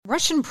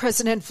Russian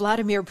President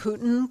Vladimir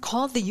Putin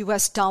called the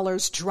U.S.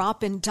 dollar's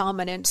drop in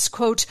dominance,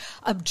 quote,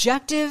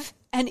 objective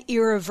and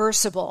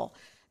irreversible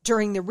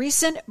during the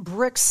recent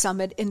BRICS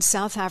summit in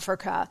South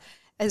Africa,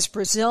 as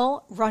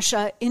Brazil,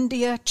 Russia,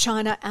 India,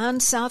 China,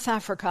 and South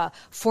Africa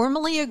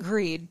formally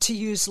agreed to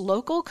use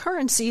local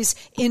currencies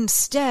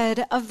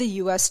instead of the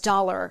U.S.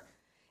 dollar.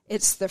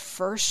 It's the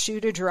first shoe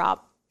to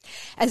drop.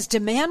 As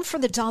demand for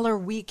the dollar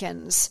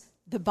weakens,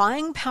 the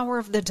buying power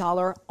of the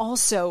dollar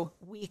also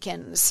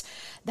weakens.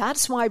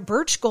 That's why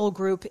Birch Gold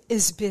Group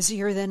is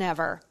busier than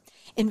ever.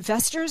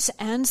 Investors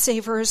and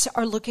savers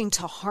are looking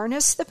to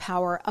harness the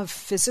power of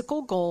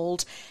physical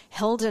gold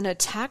held in a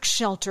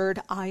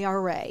tax-sheltered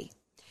IRA.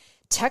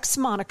 Text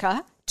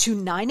Monica to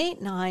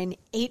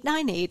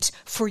 989-898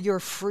 for your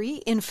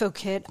free info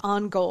kit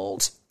on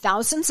gold.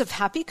 Thousands of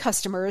happy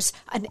customers,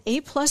 an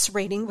A-plus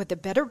rating with the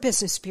Better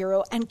Business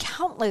Bureau, and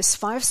countless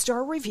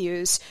 5-star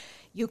reviews.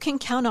 You can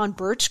count on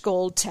Birch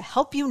Gold to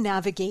help you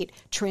navigate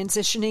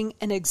transitioning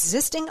an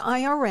existing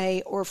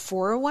IRA or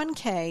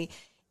 401k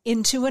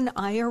into an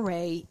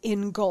IRA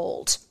in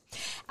gold.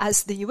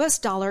 As the U.S.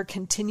 dollar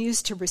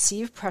continues to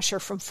receive pressure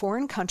from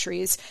foreign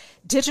countries,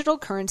 digital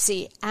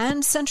currency,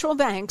 and central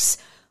banks,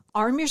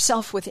 arm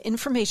yourself with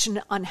information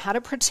on how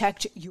to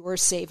protect your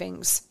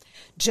savings.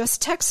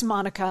 Just text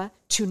Monica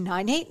to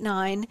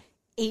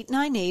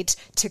 989-898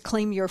 to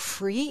claim your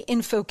free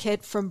info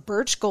kit from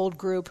Birch Gold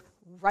Group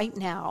right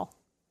now.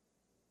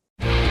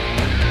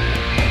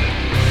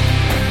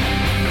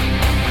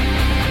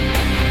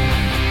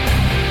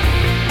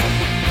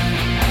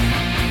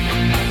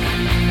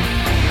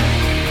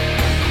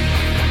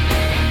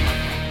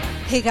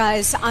 Hey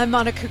guys, I'm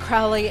Monica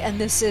Crowley, and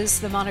this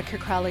is the Monica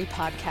Crowley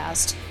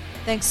Podcast.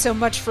 Thanks so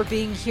much for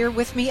being here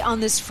with me on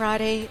this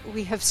Friday.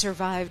 We have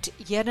survived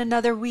yet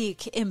another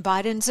week in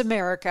Biden's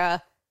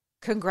America.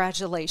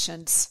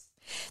 Congratulations.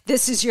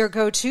 This is your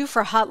go-to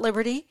for Hot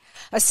Liberty,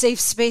 a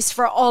safe space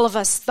for all of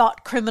us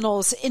thought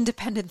criminals,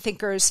 independent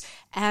thinkers,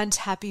 and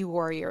happy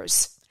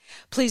warriors.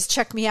 Please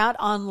check me out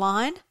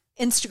online.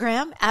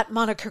 Instagram at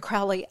Monica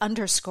Crowley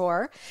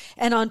 _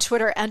 and on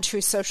Twitter and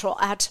True Social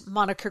at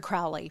Monica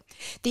Crowley.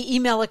 The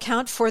email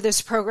account for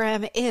this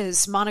program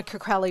is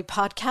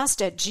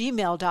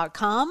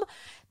monicacrowleypodcast@gmail.com.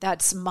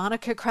 That's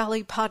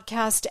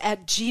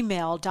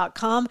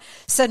monicacrowleypodcast@gmail.com.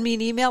 Send me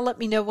an email. Let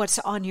me know what's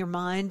on your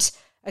mind.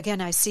 Again,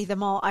 I see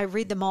them all, I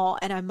read them all,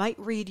 and I might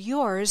read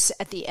yours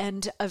at the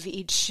end of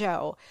each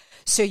show.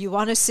 So you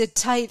want to sit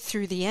tight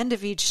through the end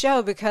of each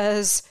show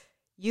because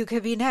you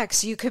could be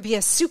next. You could be a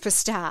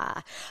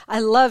superstar. I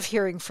love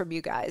hearing from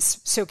you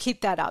guys, so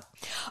keep that up.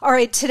 All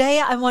right,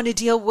 today I want to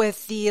deal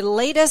with the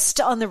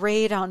latest on the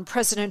raid on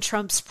President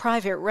Trump's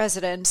private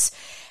residence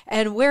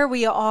and where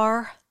we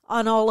are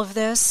on all of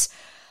this.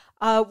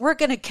 We're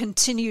going to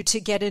continue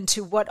to get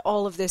into what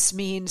all of this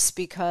means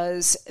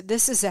because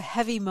this is a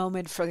heavy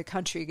moment for the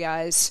country,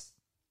 guys.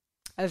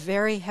 A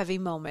very heavy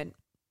moment.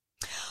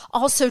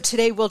 Also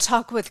today, we'll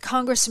talk with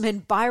Congressman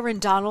Byron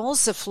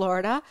Donalds of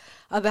Florida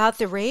about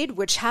the raid,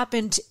 which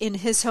happened in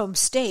his home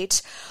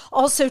state.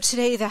 Also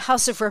today, the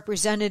House of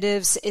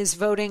Representatives is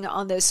voting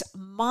on this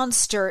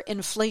monster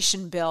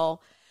inflation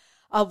bill.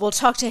 We'll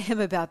talk to him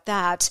about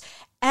that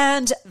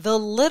and the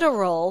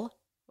literal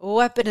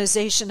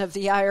weaponization of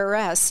the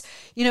IRS.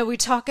 You know, we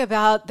talk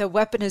about the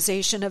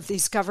weaponization of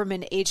these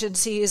government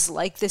agencies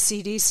like the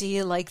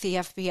CDC, like the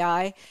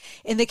FBI.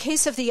 In the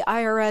case of the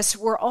IRS,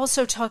 we're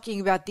also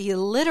talking about the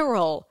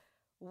literal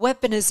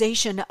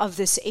weaponization of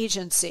this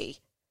agency.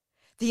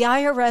 The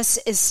IRS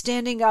is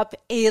standing up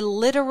a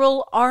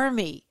literal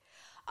army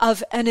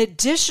of an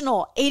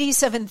additional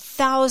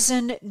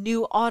 87,000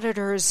 new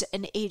auditors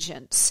and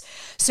agents.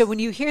 So when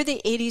you hear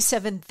the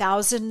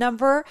 87,000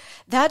 number,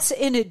 that's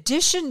in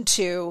addition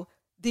to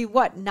the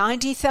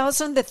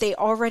 90,000 that they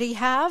already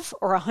have,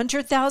 or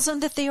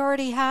 100,000 that they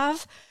already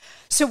have.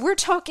 So we're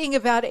talking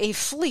about a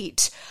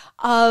fleet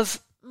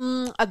of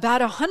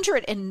about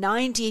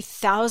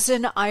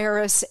 190,000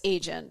 IRS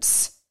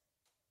agents.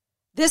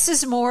 This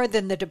is more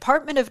than the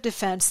Department of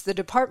Defense, the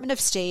Department of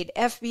State,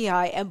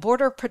 FBI, and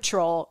Border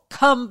Patrol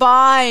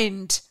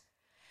combined.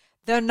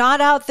 They're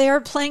not out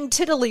there playing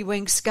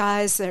tiddlywinks,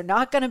 guys. They're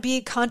not going to be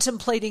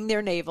contemplating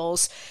their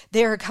navels.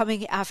 They're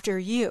coming after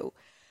you.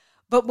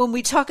 But when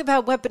we talk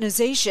about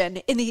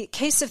weaponization, in the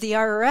case of the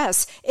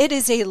IRS, it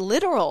is a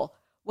literal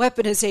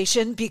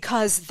weaponization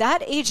because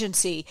that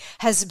agency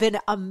has been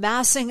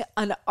amassing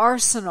an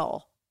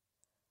arsenal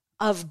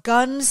of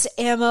guns,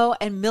 ammo,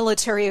 and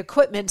military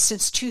equipment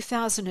since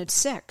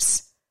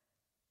 2006.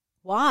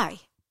 Why?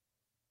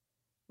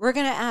 We're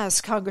going to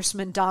ask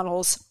Congressman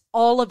Donalds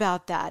all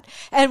about that,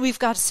 and we've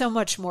got so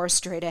much more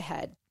straight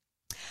ahead.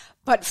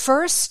 But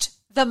first,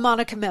 the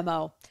Monica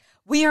Memo.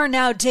 We are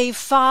now day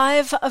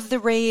 5 of the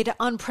raid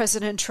on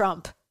President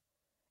Trump.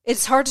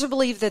 It's hard to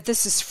believe that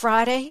this is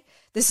Friday.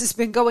 This has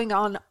been going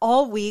on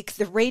all week.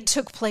 The raid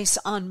took place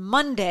on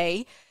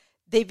Monday.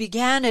 They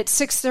began at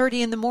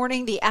 6:30 in the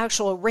morning. The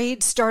actual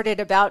raid started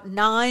about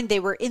 9. They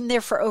were in there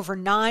for over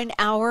 9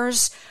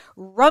 hours.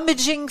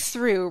 rummaging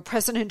through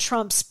President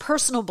Trump's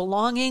personal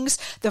belongings,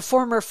 the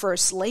former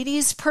First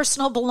Lady's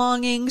personal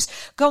belongings,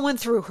 going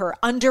through her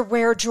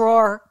underwear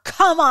drawer.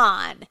 Come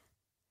on!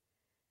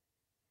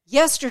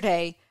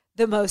 Yesterday,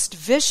 the most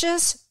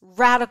vicious,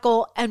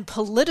 radical, and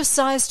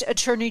politicized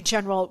Attorney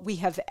General we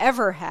have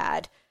ever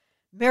had,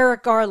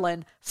 Merrick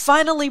Garland,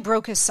 finally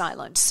broke his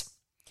silence.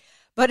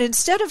 But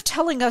instead of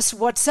telling us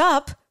what's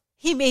up,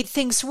 he made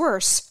things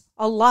worse,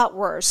 a lot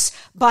worse,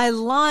 by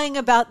lying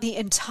about the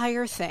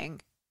entire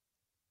thing.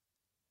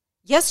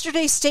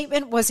 Yesterday's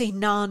statement was a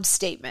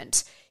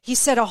non-statement. He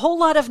said a whole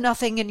lot of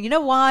nothing, and you know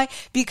why?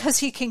 Because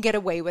he can get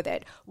away with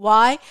it.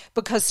 Why?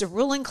 Because the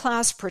ruling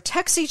class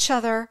protects each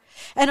other,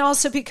 and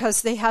also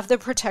because they have the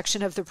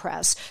protection of the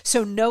press.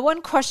 So no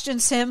one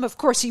questions him. Of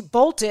course, he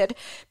bolted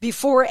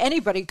before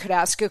anybody could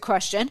ask a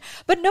question,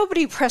 but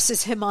nobody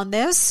presses him on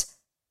this.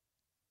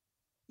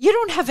 You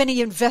don't have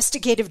any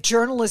investigative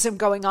journalism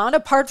going on,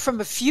 apart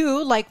from a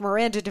few like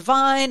Miranda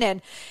Devine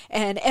and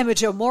Emma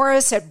Jo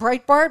Morris at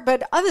Breitbart.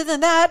 But other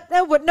than that,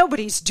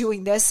 nobody's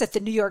doing this at the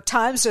New York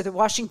Times or the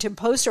Washington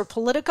Post or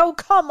Politico.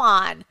 Come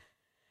on.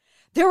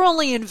 They're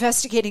only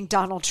investigating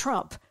Donald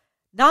Trump,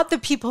 not the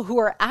people who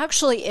are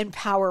actually in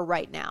power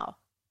right now.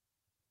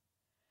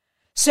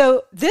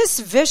 So this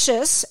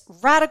vicious,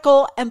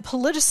 radical, and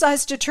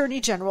politicized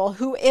Attorney General,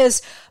 who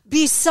is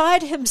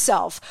beside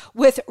himself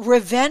with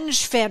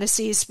revenge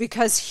fantasies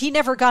because he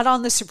never got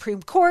on the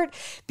Supreme Court,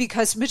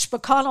 because Mitch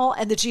McConnell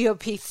and the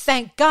GOP,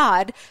 thank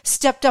God,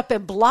 stepped up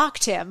and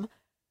blocked him,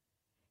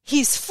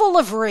 he's full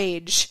of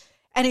rage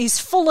and he's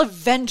full of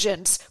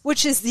vengeance,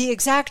 which is the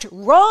exact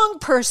wrong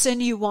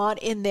person you want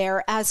in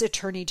there as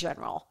Attorney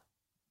General.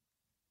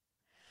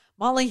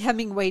 Molly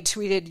Hemingway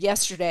tweeted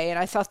yesterday, and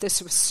I thought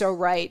this was so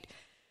right.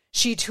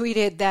 She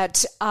tweeted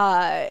that,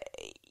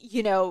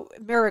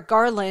 Merrick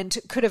Garland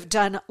could have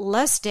done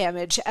less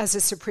damage as a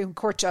Supreme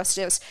Court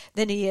justice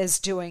than he is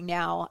doing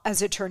now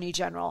as Attorney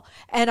General.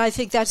 And I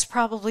think that's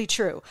probably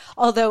true.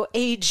 Although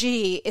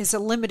AG is a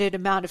limited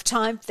amount of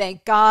time,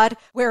 thank God,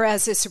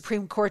 whereas a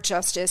Supreme Court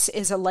justice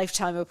is a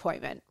lifetime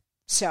appointment.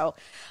 So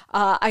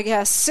I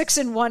guess 6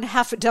 in one,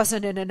 half a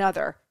dozen in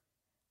another.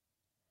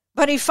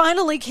 But he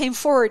finally came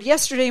forward.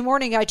 Yesterday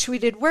morning, I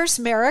tweeted, "Where's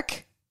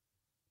Merrick?"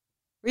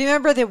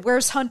 Remember the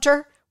 "Where's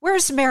Hunter?"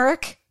 Where's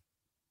Merrick?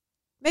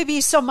 Maybe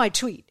he saw my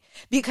tweet,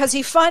 because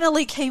he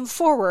finally came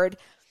forward.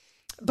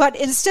 But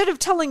instead of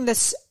telling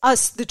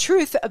us the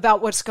truth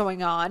about what's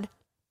going on,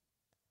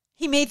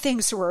 he made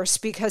things worse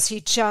because he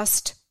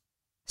just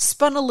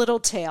spun a little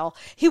tale.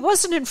 He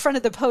wasn't in front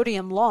of the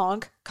podium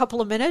long, a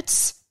couple of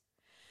minutes.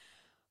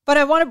 But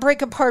I want to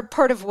break apart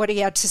part of what he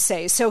had to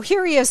say. So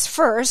here he is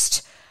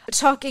first,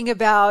 talking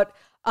about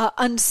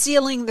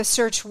unsealing the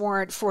search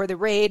warrant for the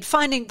raid,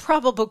 finding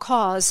probable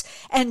cause,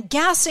 and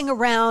gassing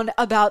around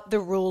about the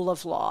rule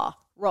of law.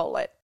 Roll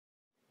it.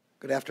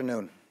 Good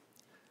afternoon.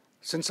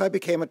 Since I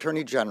became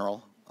Attorney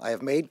General, I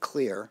have made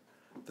clear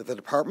that the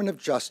Department of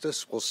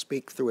Justice will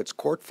speak through its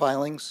court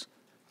filings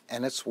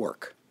and its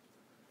work.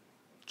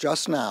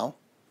 Just now,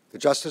 the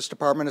Justice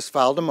Department has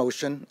filed a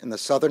motion in the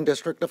Southern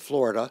District of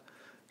Florida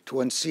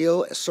to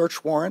unseal a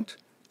search warrant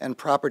and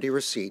property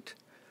receipt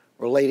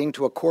relating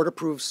to a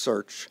court-approved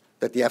search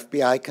that the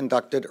FBI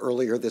conducted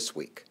earlier this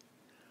week.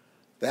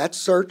 That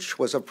search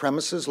was of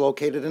premises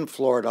located in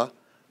Florida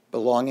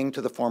belonging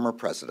to the former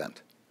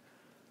president.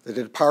 The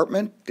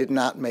department did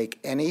not make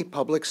any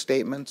public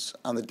statements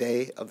on the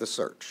day of the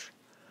search.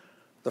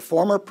 The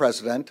former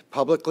president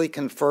publicly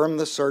confirmed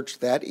the search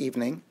that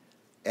evening,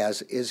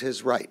 as is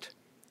his right.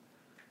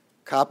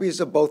 Copies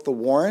of both the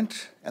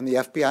warrant and the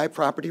FBI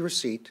property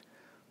receipt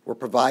were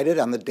provided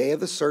on the day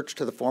of the search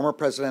to the former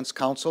president's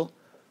counsel,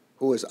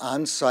 who was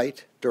on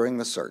site during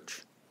the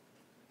search.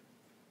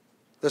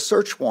 The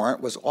search warrant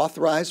was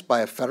authorized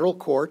by a federal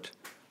court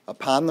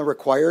upon the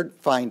required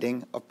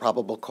finding of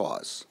probable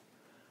cause.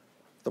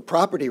 The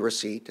property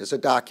receipt is a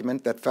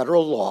document that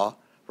federal law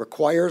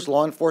requires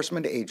law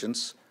enforcement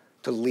agents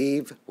to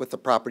leave with the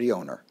property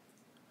owner.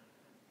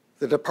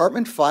 The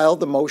department filed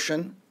the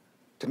motion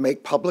to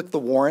make public the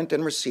warrant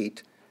and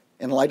receipt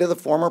in light of the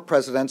former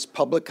president's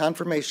public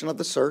confirmation of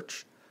the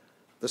search,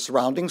 the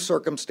surrounding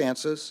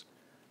circumstances,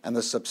 and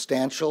the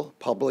substantial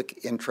public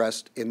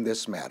interest in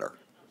this matter.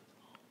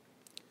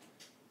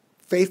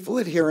 Faithful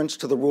adherence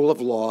to the rule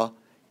of law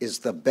is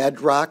the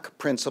bedrock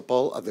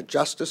principle of the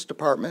Justice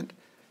Department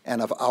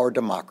and of our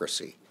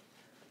democracy.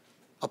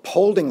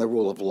 Upholding the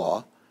rule of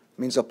law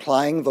means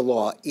applying the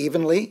law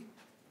evenly,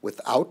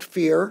 without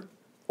fear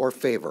or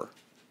favor.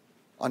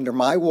 Under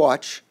my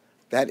watch,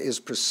 that is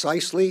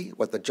precisely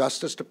what the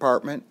Justice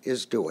Department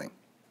is doing.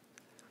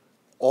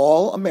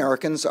 All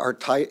Americans are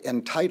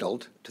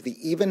entitled to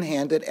the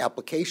even-handed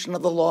application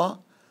of the law,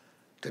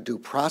 to due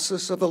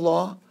process of the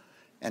law,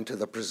 and to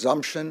the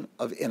presumption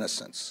of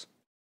innocence.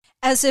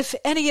 As if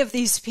any of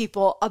these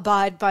people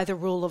abide by the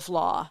rule of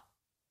law.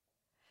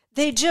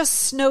 They just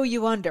snow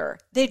you under.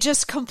 They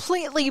just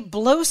completely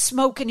blow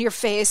smoke in your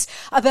face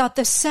about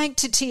the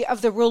sanctity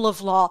of the rule of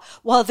law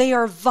while they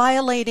are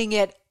violating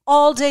it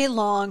all day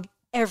long,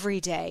 every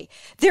day.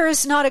 There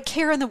is not a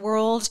care in the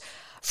world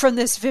from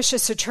this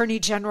vicious attorney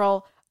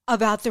general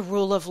about the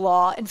rule of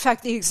law. In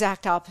fact, the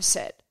exact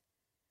opposite.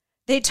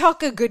 They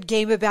talk a good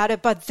game about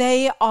it, but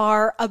they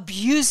are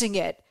abusing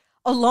it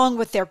along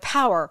with their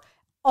power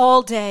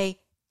all day,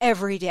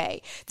 every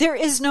day. There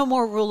is no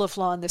more rule of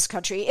law in this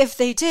country. If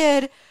they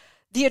did,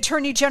 the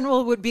attorney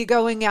general would be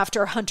going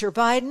after Hunter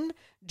Biden,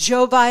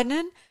 Joe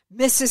Biden,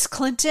 Mrs.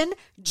 Clinton,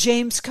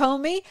 James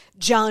Comey,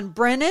 John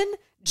Brennan,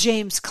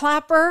 James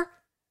Clapper,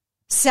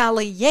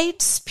 Sally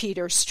Yates,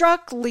 Peter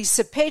Strzok,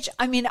 Lisa Page.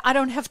 I mean, I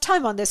don't have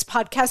time on this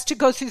podcast to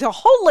go through the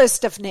whole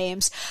list of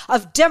names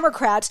of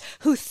Democrats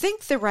who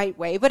think the right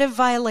way but have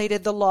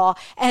violated the law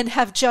and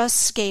have just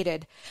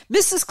skated.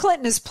 Mrs.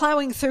 Clinton is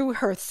plowing through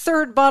her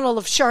third bottle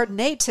of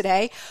Chardonnay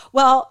today,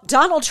 while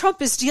Donald Trump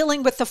is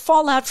dealing with the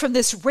fallout from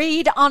this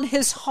raid on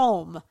his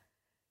home,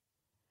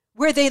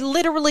 where they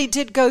literally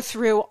did go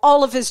through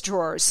all of his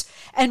drawers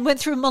and went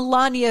through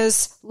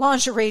Melania's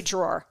lingerie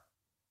drawer,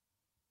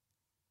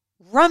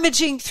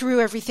 rummaging through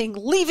everything,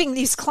 leaving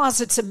these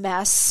closets a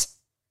mess,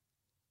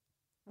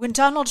 when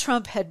Donald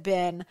Trump had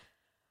been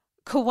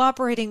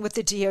cooperating with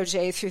the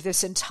DOJ through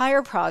this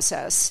entire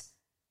process.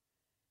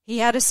 He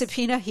had a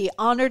subpoena. He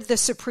honored the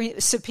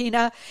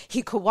subpoena.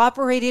 He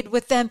cooperated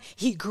with them.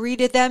 He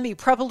greeted them. He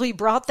probably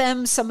brought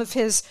them some of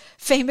his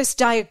famous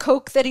Diet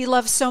Coke that he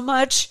loves so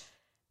much,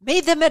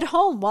 made them at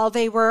home while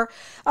they were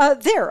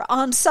there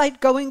on site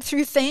going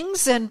through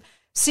things and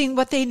seeing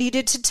what they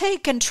needed to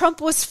take. And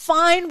Trump was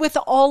fine with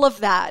all of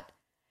that.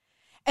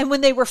 And when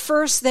they were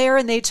first there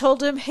and they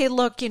told him, hey,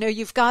 look,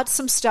 you've got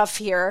some stuff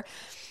here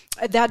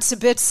that's a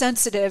bit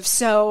sensitive,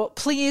 so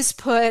please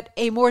put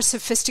a more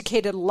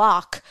sophisticated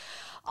lock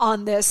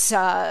on this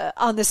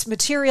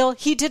material.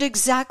 He did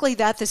exactly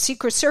that. The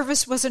Secret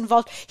Service was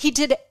involved. He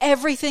did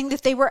everything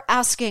that they were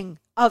asking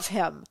of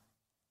him.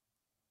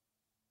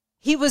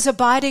 He was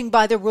abiding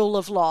by the rule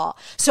of law.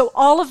 So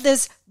all of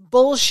this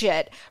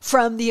bullshit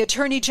from the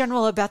Attorney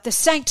General about the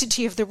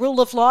sanctity of the rule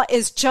of law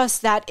is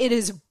just that. It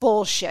is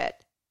bullshit.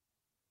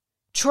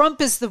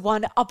 Trump is the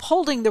one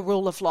upholding the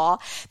rule of law.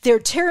 They're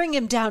tearing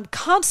him down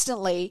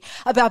constantly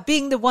about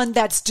being the one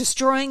that's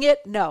destroying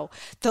it. No,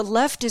 the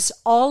left is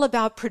all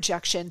about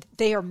projection.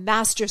 They are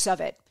masters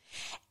of it.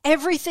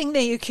 Everything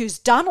they accuse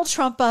Donald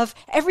Trump of,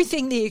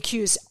 everything they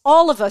accuse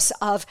all of us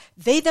of,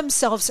 they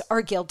themselves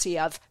are guilty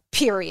of,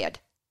 period.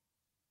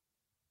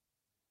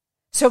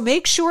 So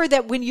make sure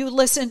that when you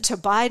listen to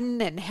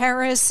Biden and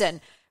Harris and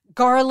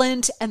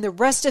Garland and the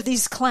rest of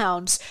these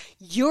clowns,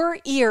 your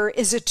ear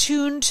is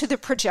attuned to the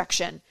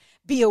projection.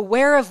 Be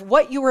aware of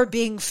what you are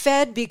being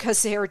fed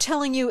because they are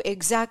telling you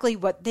exactly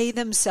what they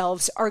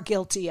themselves are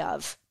guilty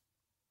of.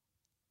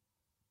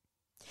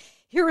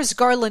 Here is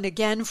Garland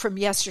again from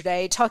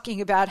yesterday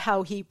talking about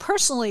how he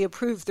personally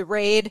approved the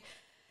raid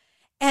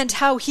and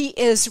how he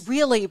is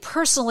really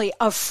personally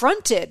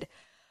affronted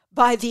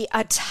by the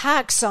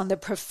attacks on the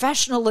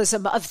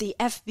professionalism of the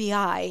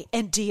FBI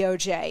and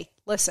DOJ.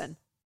 Listen.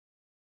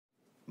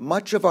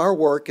 Much of our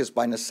work is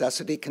by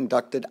necessity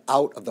conducted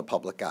out of the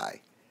public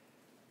eye.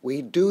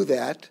 We do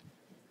that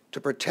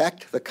to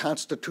protect the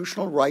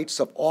constitutional rights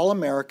of all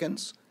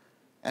Americans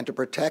and to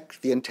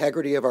protect the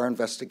integrity of our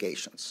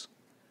investigations.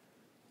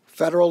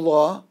 Federal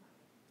law,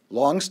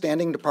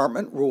 long-standing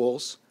department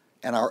rules,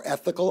 and our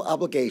ethical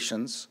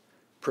obligations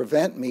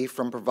prevent me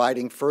from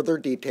providing further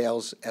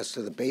details as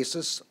to the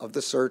basis of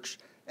the search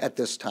at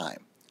this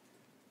time.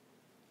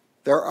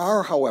 There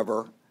are,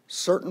 however,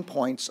 certain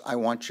points I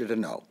want you to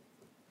know.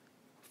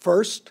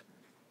 First,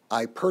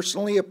 I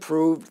personally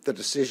approved the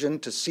decision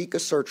to seek a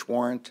search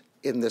warrant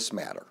in this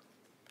matter.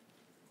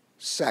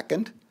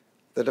 Second,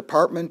 the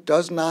department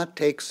does not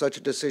take such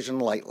a decision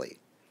lightly.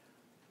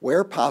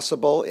 Where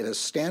possible, it is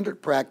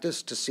standard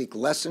practice to seek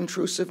less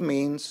intrusive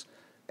means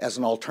as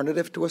an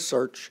alternative to a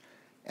search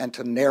and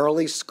to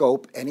narrowly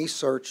scope any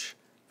search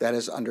that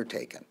is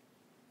undertaken.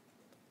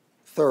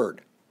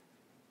 Third,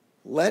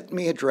 let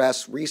me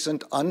address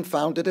recent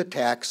unfounded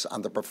attacks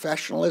on the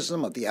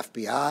professionalism of the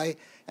FBI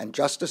and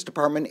Justice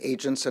Department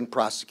agents and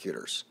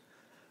prosecutors.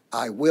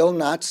 I will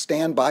not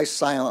stand by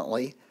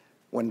silently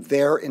when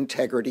their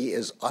integrity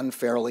is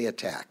unfairly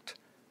attacked.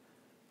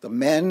 The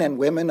men and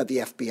women of the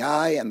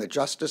FBI and the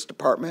Justice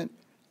Department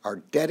are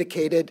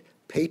dedicated,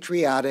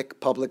 patriotic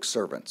public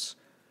servants.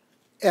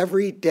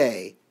 Every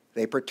day,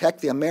 they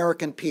protect the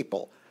American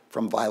people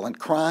from violent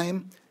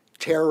crime,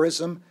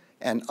 terrorism,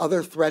 and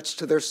other threats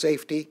to their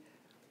safety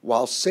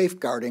while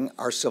safeguarding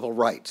our civil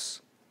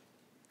rights.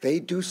 They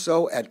do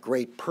so at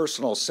great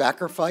personal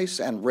sacrifice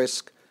and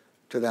risk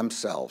to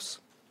themselves.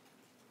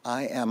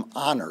 I am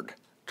honored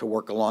to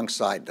work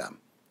alongside them.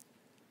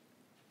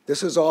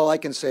 This is all I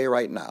can say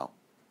right now.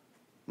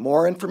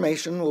 More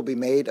information will be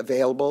made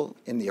available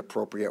in the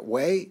appropriate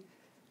way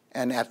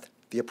and at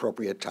the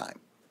appropriate time.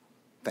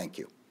 Thank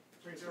you.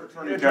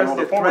 Attorney General,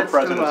 the former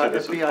president said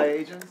this FBI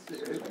agents?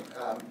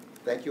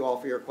 Thank you all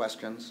for your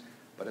questions,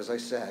 but as I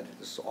said,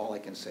 this is all I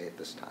can say at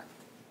this time.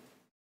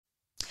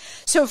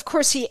 So, of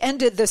course, he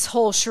ended this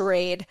whole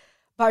charade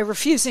by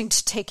refusing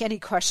to take any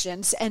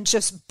questions and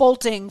just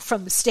bolting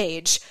from the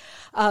stage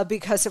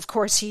because, of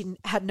course, he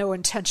had no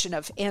intention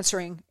of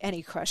answering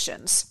any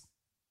questions.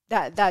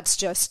 That's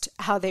just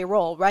how they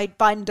roll, right?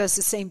 Biden does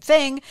the same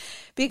thing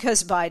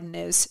because Biden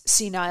is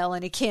senile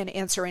and he can't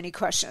answer any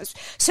questions.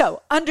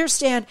 So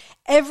understand,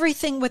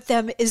 everything with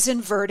them is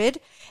inverted.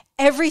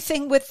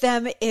 Everything with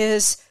them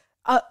is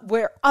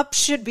where up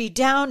should be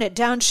down and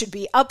down should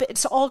be up.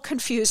 It's all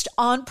confused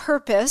on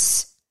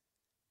purpose.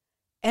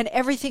 And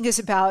everything is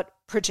about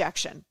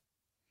projection.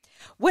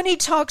 When he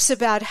talks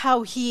about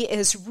how he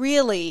is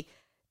really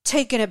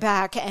taken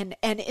aback and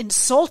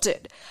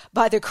insulted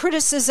by the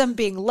criticism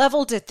being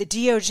leveled at the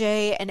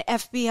DOJ and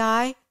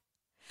FBI,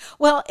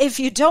 well, if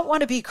you don't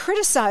want to be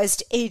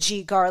criticized,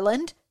 AG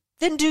Garland,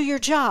 then do your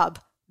job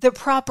the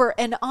proper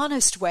and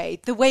honest way,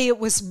 the way it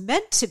was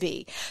meant to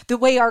be, the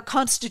way our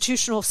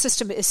constitutional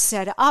system is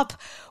set up,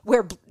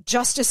 where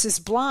justice is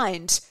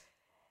blind,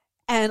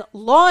 and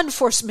law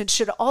enforcement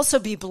should also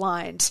be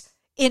blind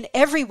in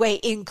every way,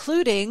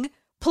 including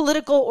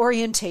political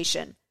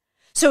orientation.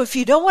 So if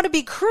you don't want to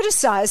be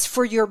criticized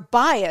for your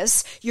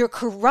bias, your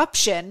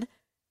corruption,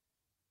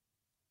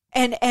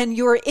 and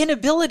your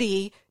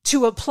inability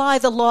to apply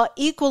the law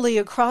equally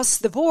across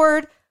the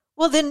board,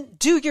 well, then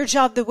do your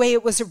job the way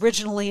it was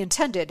originally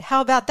intended.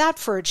 How about that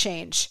for a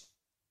change?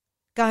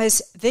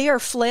 Guys, they are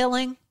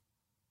flailing.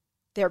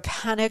 They're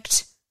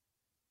panicked.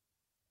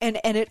 And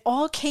it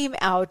all came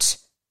out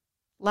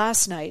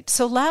last night.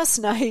 So last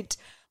night,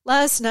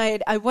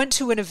 I went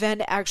to an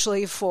event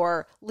actually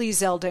for Lee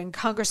Zeldin,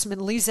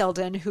 Congressman Lee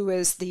Zeldin, who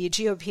is the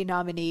GOP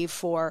nominee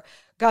for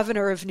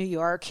governor of New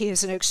York. He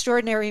is an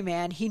extraordinary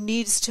man. He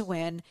needs to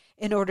win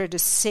in order to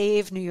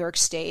save New York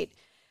State,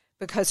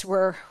 because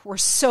we're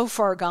so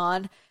far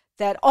gone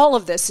that all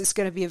of this is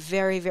going to be a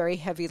very, very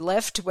heavy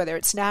lift, whether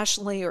it's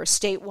nationally or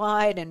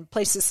statewide in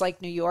places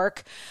like New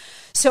York.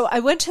 So I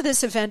went to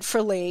this event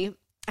for Lee.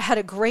 I had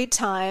a great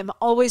time,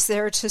 always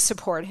there to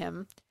support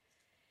him.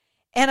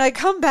 And I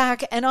come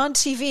back, and on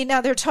TV now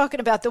they're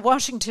talking about the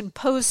Washington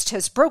Post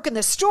has broken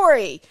the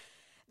story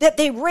that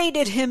they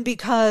raided him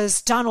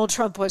because Donald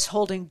Trump was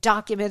holding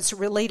documents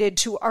related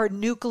to our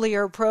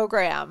nuclear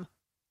program.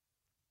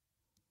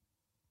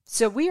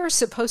 So we are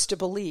supposed to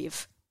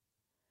believe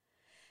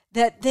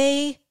that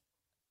they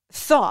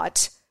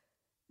thought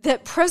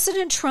that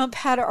President Trump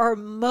had our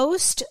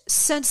most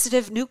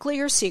sensitive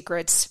nuclear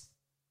secrets,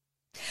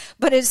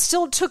 but it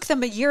still took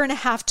them 1.5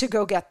 years to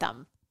go get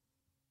them.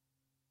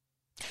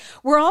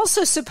 We're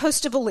also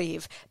supposed to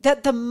believe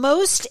that the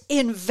most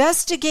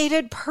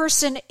investigated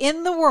person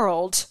in the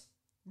world,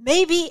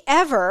 maybe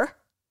ever,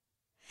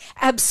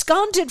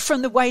 absconded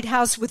from the White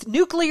House with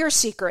nuclear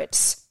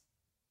secrets,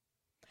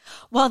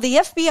 while the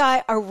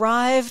FBI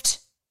arrived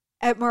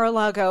at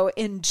Mar-a-Lago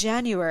in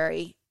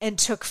January and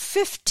took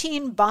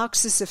 15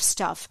 boxes of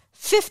stuff.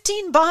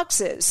 15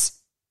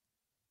 boxes!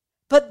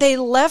 But they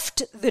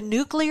left the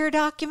nuclear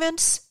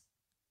documents?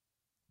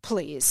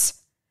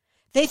 Please.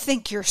 They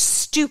think you're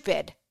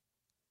stupid.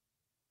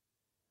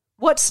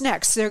 What's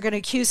next? They're going to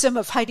accuse him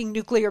of hiding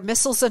nuclear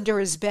missiles under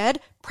his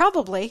bed?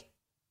 Probably.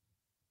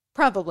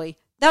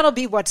 That'll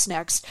be what's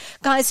next.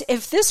 Guys,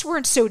 if this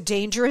weren't so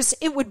dangerous,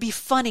 it would be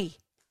funny.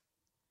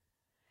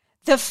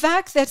 The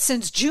fact that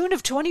since June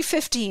of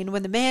 2015,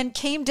 when the man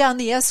came down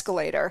the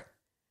escalator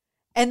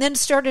and then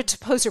started to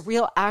pose a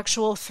real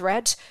actual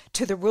threat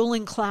to the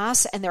ruling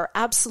class and their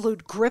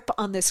absolute grip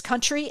on this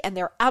country and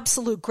their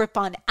absolute grip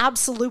on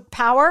absolute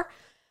power,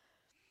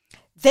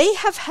 they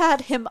have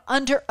had him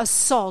under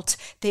assault.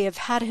 They have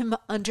had him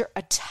under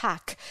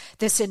attack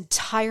this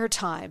entire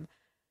time.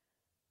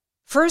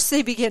 First,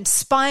 they began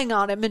spying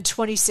on him in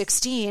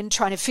 2016,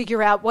 trying to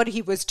figure out what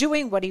he was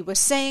doing, what he was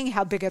saying,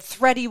 how big a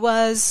threat he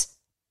was.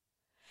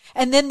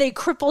 And then they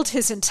crippled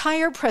his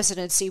entire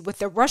presidency with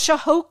the Russia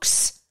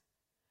hoax.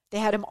 They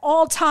had him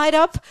all tied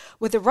up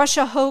with the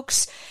Russia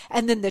hoax,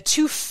 and then the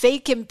 2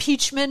 fake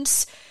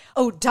impeachments.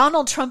 Oh,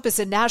 Donald Trump is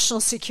a national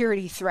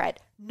security threat.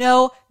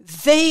 No,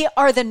 they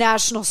are the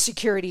national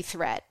security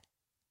threat.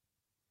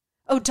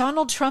 Oh,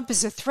 Donald Trump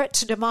is a threat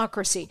to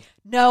democracy.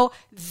 No,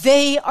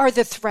 they are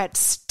the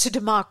threats to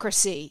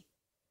democracy.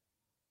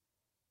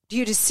 Do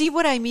you see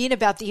what I mean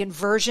about the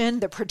inversion,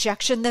 the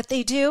projection that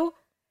they do?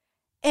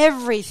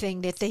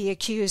 Everything that they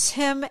accuse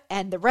him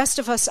and the rest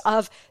of us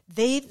of,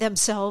 they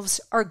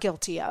themselves are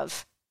guilty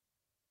of.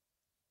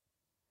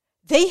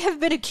 They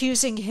have been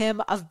accusing him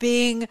of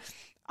being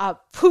a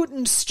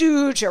Putin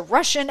stooge, a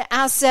Russian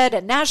asset, a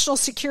national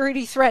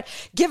security threat,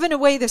 giving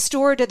away the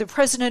store to the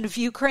president of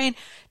Ukraine.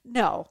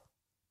 No,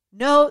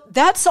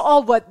 that's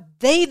all what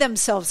they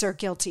themselves are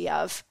guilty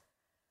of.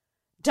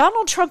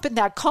 Donald Trump, in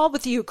that call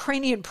with the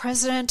Ukrainian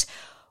president,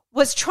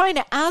 was trying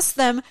to ask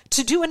them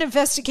to do an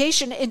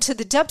investigation into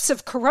the depths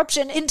of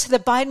corruption into the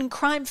Biden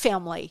crime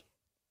family.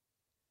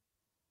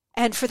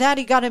 And for that,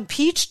 he got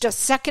impeached a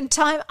second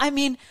time. I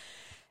mean,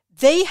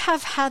 they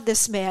have had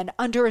this man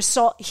under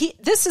assault.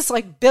 This is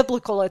like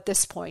biblical at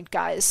this point,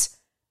 guys.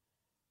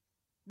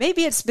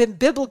 Maybe it's been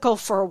biblical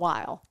for a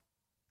while.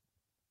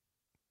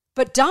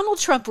 But Donald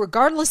Trump,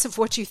 regardless of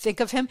what you think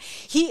of him,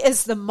 he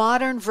is the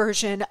modern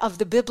version of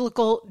the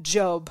biblical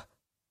Job.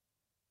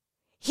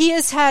 He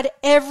has had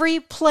every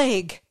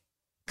plague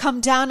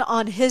come down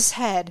on his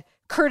head,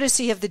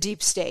 courtesy of the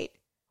deep state.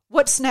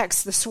 What's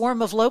next? The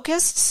swarm of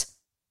locusts?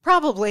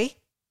 Probably.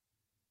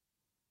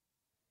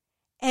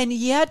 And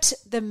yet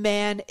the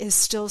man is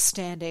still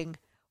standing,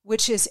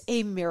 which is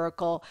a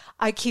miracle.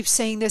 I keep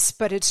saying this,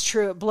 but it's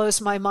true. It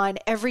blows my mind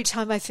every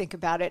time I think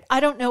about it.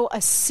 I don't know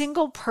a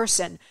single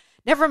person,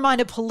 never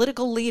mind a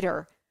political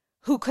leader,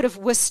 who could have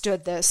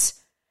withstood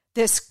this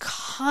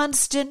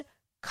constant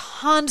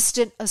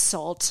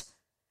assault.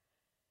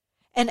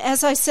 And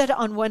as I said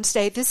on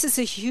Wednesday, this is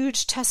a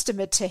huge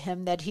testament to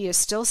him that he is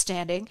still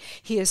standing.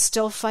 He is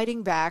still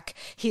fighting back.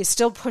 He is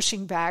still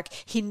pushing back.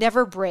 He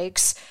never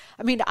breaks.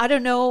 I mean, I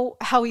don't know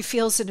how he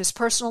feels in his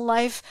personal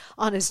life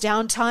on his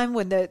downtime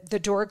when the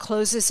door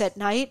closes at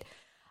night.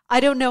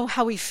 I don't know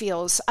how he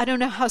feels. I don't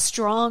know how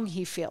strong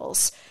he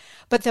feels.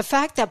 But the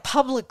fact that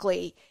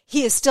publicly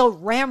he is still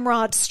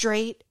ramrod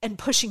straight and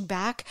pushing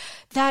back,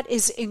 that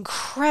is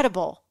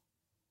incredible.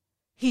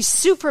 He's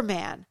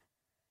Superman.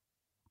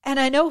 And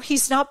I know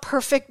he's not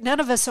perfect, none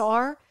of us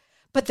are,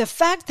 but the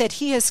fact that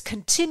he has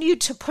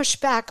continued to push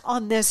back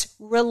on this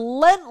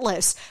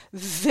relentless,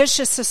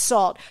 vicious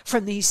assault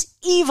from these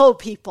evil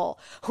people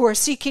who are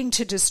seeking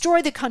to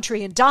destroy the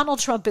country, and Donald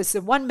Trump is the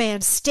one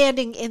man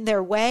standing in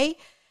their way,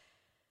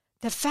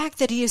 the fact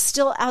that he is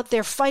still out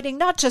there fighting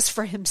not just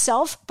for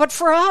himself, but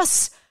for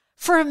us,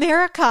 for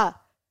America,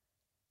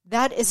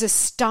 that is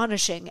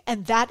astonishing,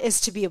 and that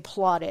is to be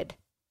applauded.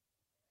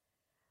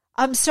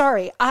 I'm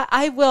sorry,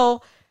 I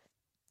will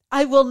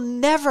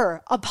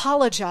never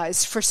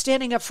apologize for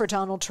standing up for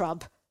Donald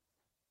Trump.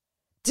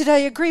 Did I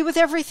agree with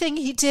everything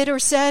he did or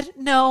said?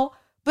 No.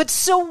 But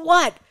so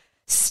what?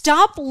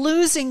 Stop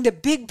losing the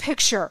big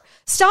picture.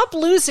 Stop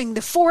losing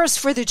the forest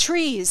for the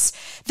trees.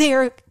 They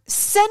are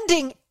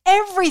sending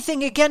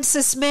everything against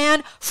this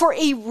man for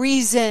a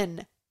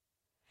reason.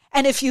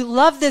 And if you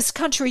love this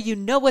country, you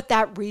know what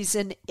that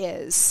reason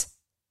is.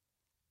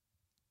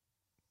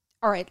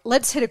 All right,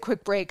 let's hit a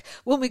quick break.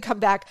 When we come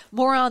back,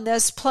 more on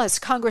this, plus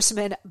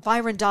Congressman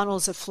Byron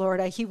Donalds of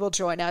Florida. He will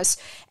join us,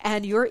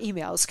 and your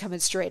emails coming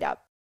straight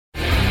up.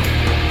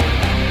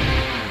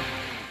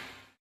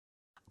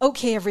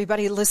 Okay,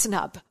 everybody, listen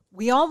up.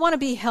 We all want to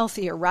be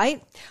healthier,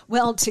 right?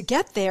 Well, to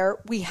get there,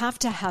 we have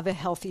to have a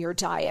healthier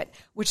diet,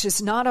 which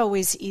is not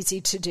always easy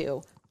to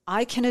do.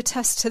 I can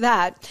attest to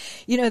that.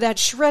 You know, that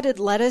shredded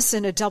lettuce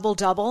in a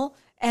double-double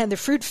and the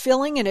fruit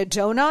filling in a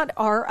donut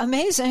are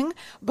amazing,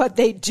 but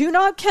they do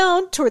not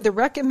count toward the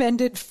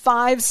recommended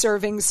 5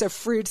 servings of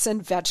fruits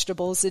and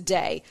vegetables a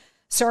day.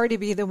 Sorry to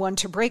be the one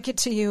to break it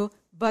to you,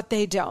 but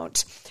they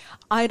don't.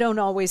 I don't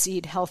always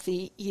eat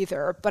healthy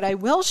either, but I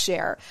will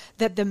share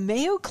that the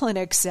Mayo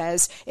Clinic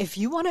says if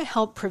you want to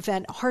help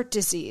prevent heart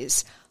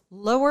disease,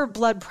 lower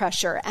blood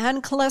pressure,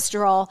 and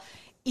cholesterol,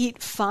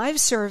 eat 5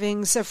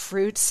 servings of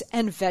fruits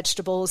and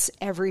vegetables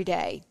every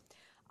day.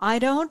 I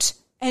don't,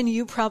 and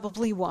you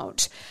probably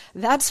won't.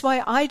 That's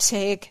why I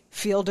take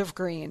Field of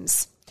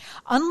Greens.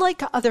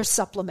 Unlike other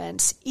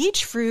supplements,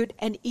 each fruit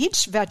and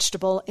each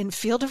vegetable in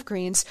Field of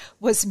Greens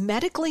was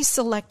medically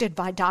selected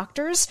by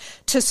doctors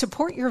to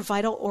support your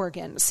vital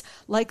organs,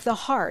 like the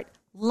heart,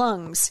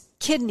 lungs,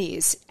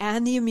 kidneys,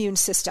 and the immune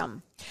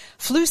system.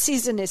 Flu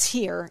season is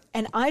here,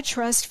 and I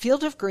trust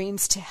Field of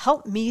Greens to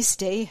help me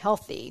stay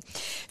healthy.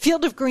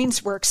 Field of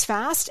Greens works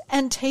fast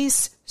and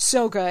tastes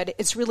so good.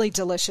 It's really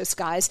delicious,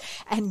 guys,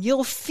 and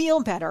you'll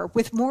feel better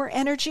with more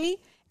energy,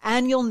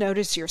 and you'll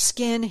notice your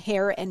skin,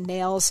 hair, and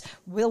nails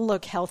will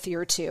look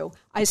healthier too.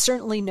 I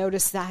certainly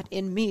noticed that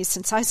in me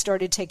since I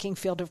started taking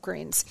Field of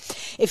Greens.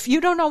 If you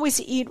don't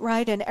always eat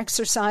right and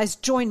exercise,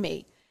 join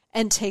me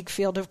and take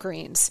Field of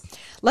Greens.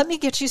 Let me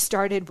get you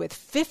started with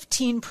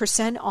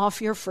 15% off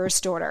your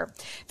first order.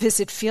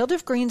 Visit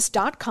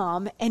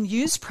fieldofgreens.com and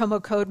use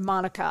promo code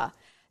Monica.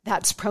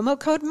 That's promo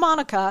code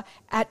Monica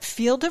at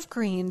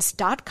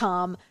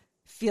fieldofgreens.com,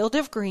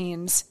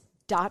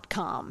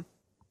 fieldofgreens.com.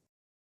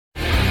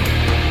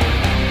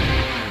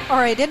 All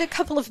right, in a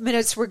couple of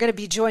minutes, we're going to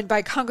be joined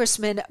by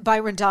Congressman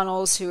Byron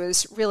Donalds, who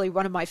is really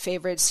one of my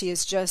favorites. He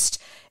is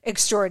just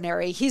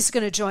extraordinary. He's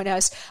going to join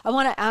us. I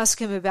want to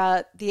ask him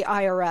about the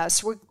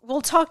IRS.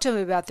 We'll talk to him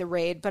about the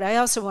raid, but I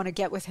also want to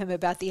get with him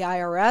about the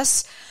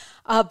IRS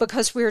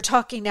because we're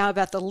talking now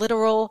about the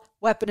literal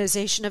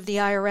weaponization of the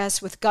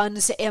IRS with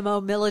guns, ammo,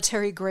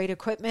 military-grade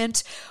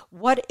equipment.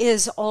 What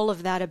is all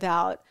of that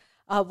about?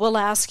 We'll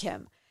ask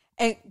him.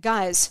 And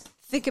guys,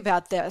 think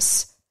about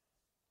this.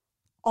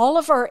 All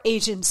of our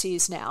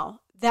agencies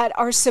now that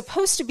are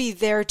supposed to be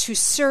there to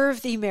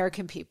serve the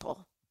American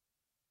people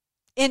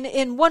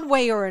in one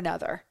way or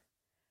another,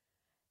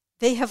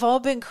 they have all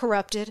been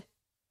corrupted.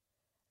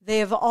 They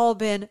have all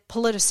been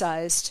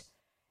politicized.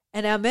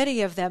 And now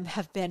many of them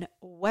have been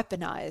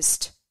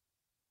weaponized.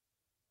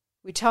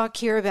 We talk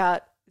here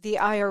about the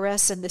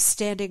IRS and the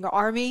standing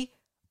army,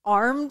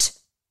 armed,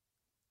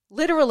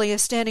 literally a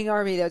standing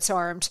army that's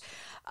armed.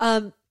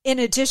 In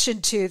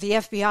addition to the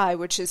FBI,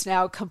 which is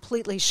now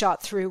completely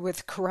shot through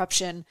with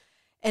corruption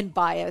and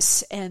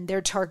bias, and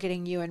they're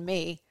targeting you and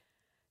me.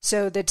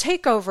 So the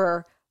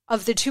takeover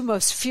of the two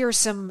most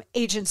fearsome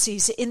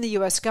agencies in the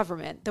U.S.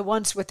 government, the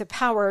ones with the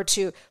power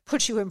to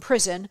put you in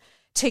prison,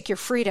 take your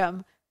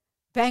freedom,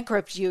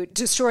 bankrupt you,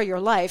 destroy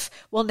your life.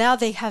 Well, now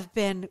they have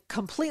been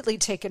completely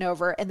taken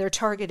over and they're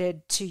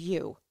targeted to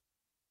you.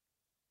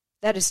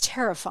 That is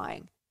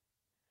terrifying.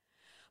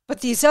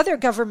 But these other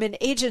government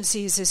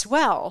agencies as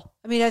well.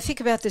 I mean, I think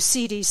about the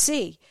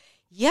CDC.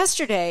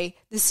 Yesterday,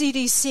 the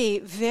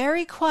CDC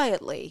very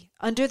quietly,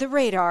 under the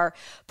radar,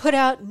 put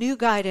out new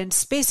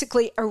guidance,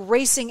 basically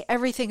erasing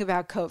everything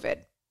about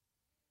COVID.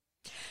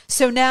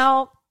 So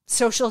now,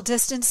 social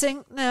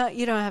distancing? No,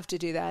 you don't have to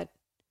do that.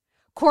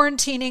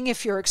 Quarantining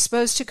if you're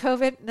exposed to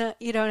COVID? No,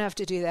 you don't have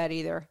to do that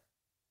either.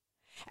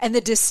 And the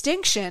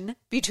distinction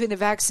between the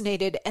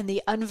vaccinated and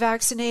the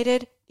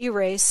unvaccinated,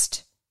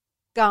 erased,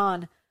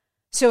 gone.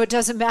 So it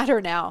doesn't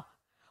matter now.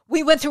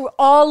 We went through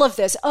all of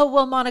this. Oh,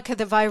 well, Monica,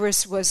 the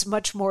virus was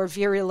much more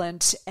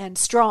virulent and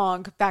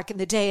strong back in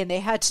the day, and they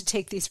had to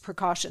take these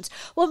precautions.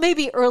 Well,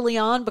 maybe early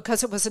on,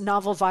 because it was a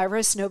novel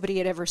virus, nobody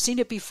had ever seen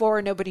it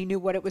before, nobody knew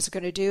what it was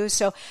going to do.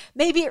 So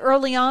maybe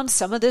early on,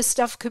 some of this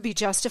stuff could be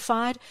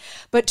justified.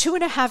 But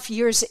 2.5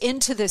 years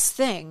into this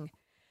thing,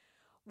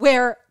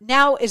 where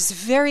now it's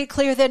very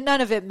clear that none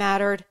of it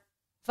mattered.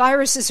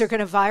 Viruses are going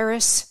to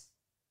virus.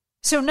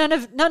 So none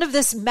of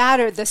this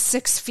mattered, the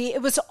 6 feet.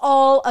 It was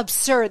all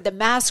absurd. The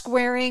mask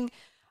wearing,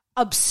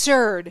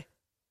 absurd,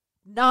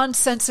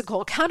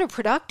 nonsensical,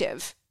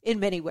 counterproductive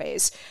in many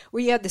ways.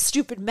 Where you had the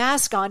stupid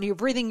mask on, you're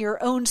breathing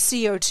your own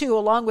CO2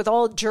 along with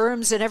all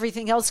germs and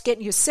everything else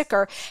getting you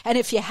sicker. And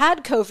if you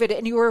had COVID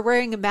and you were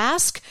wearing a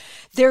mask,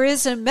 there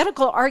is a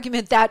medical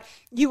argument that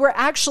you were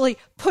actually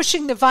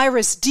pushing the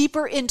virus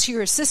deeper into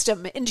your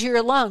system, into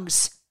your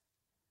lungs.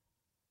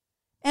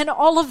 And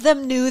all of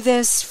them knew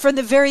this from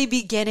the very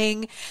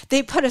beginning.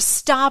 They put a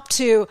stop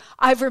to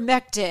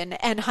ivermectin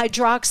and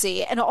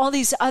hydroxy and all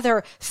these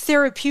other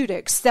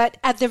therapeutics that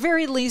at the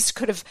very least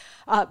could have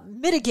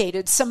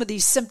mitigated some of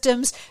these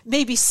symptoms,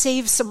 maybe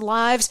saved some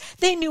lives.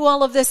 They knew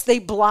all of this. They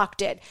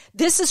blocked it.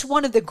 This is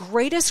one of the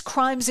greatest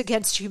crimes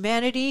against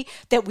humanity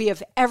that we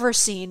have ever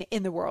seen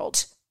in the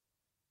world.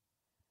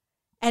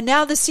 And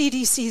now the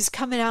CDC is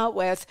coming out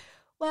with,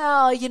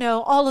 well,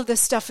 all of this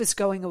stuff is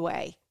going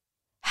away.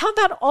 How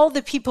about all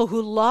the people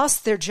who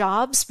lost their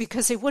jobs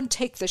because they wouldn't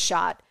take the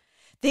shot?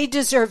 They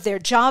deserve their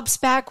jobs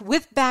back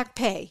with back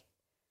pay.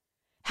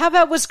 How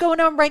about what's going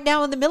on right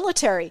now in the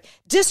military?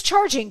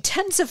 Discharging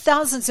tens of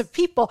thousands of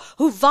people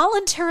who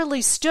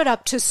voluntarily stood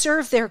up to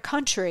serve their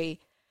country,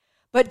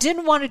 but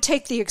didn't want to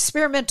take the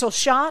experimental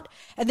shot,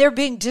 and they're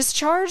being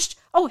discharged?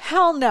 Oh,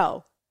 hell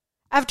no.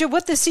 After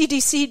what the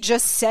CDC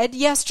just said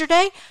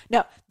yesterday,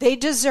 no, they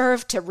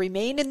deserve to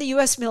remain in the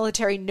U.S.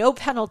 military, no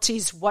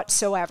penalties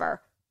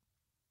whatsoever.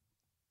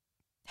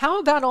 How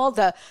about all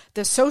the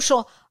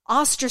social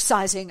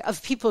ostracizing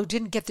of people who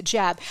didn't get the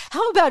jab?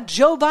 How about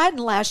Joe Biden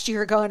last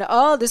year going,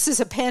 oh, this is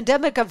a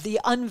pandemic of the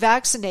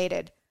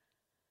unvaccinated?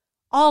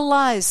 All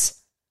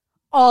lies.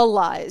 All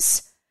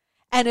lies.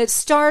 And it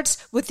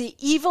starts with the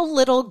evil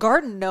little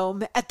garden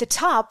gnome at the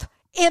top,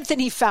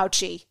 Anthony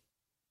Fauci.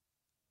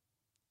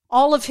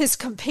 All of his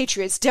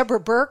compatriots,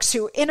 Deborah Birx,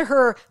 who in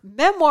her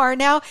memoir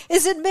now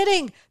is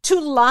admitting to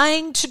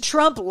lying to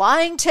Trump,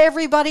 lying to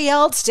everybody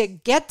else to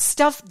get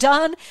stuff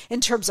done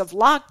in terms of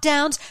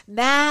lockdowns,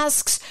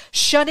 masks,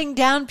 shutting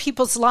down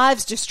people's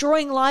lives,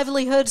 destroying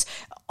livelihoods,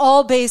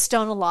 all based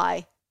on a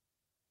lie.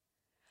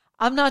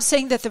 I'm not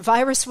saying that the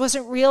virus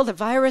wasn't real. The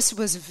virus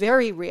was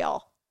very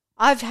real.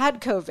 I've had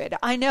COVID.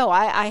 I know.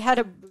 I had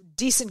a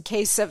decent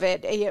case of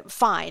it.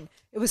 Fine.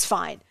 It was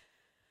fine.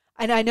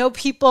 And I know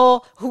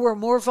people who were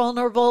more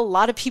vulnerable. A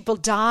lot of people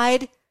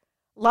died.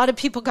 A lot of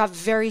people got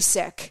very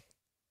sick.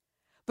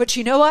 But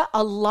you know what?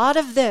 A lot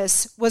of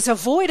this was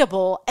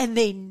avoidable and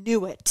they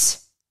knew it.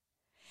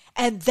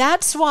 And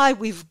that's why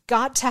we've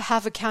got to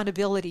have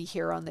accountability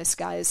here on this,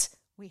 guys.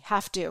 We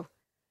have to.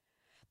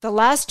 The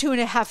last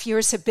 2.5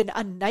 years have been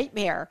a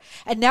nightmare.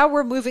 And now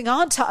we're moving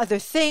on to other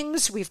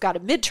things. We've got a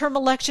midterm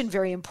election,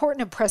 very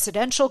important, and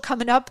presidential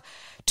coming up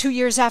 2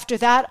 years after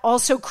that,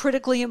 also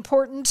critically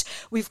important.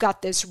 We've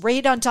got this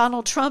raid on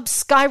Donald Trump,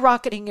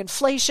 skyrocketing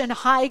inflation,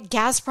 high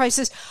gas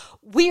prices.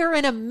 We are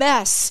in a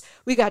mess.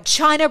 We got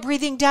China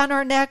breathing down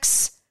our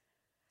necks.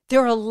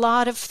 There are a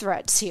lot of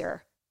threats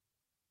here.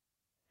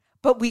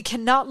 But we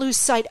cannot lose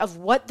sight of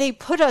what they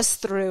put us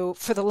through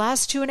for the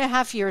last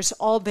 2.5 years,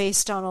 all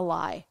based on a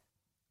lie.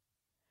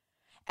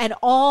 And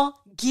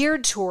all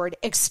geared toward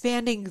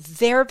expanding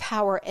their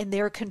power and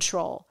their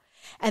control.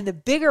 And the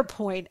bigger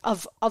point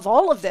of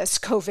all of this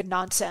COVID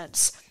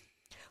nonsense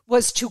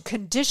was to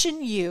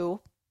condition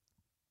you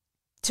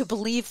to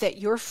believe that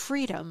your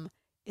freedom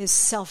is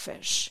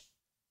selfish.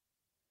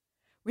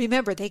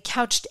 Remember, they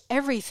couched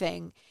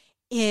everything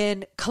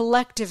in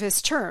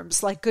collectivist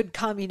terms, like good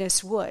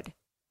communists would.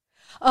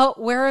 Oh,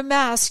 wear a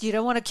mask. You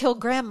don't want to kill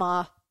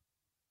grandma.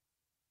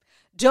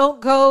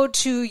 Don't go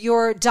to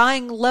your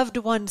dying loved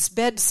one's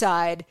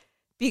bedside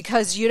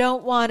because you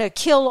don't want to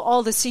kill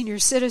all the senior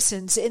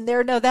citizens in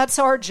there. No, that's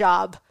our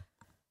job.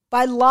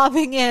 by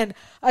lobbing in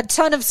a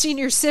ton of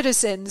senior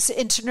citizens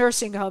into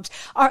nursing homes.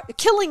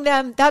 Killing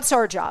them, that's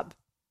our job.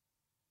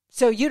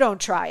 So you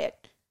don't try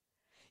it.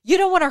 You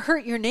don't want to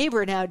hurt your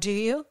neighbor now, do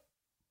you?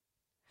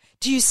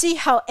 Do you see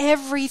how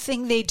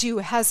everything they do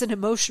has an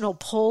emotional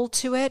pull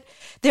to it?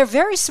 They're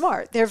very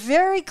smart. They're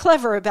very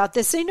clever about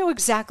this. They know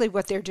exactly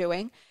what they're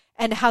doing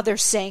and how they're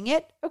saying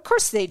it. Of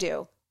course they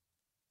do.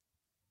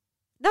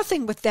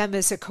 Nothing with them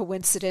is a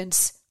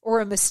coincidence or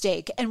a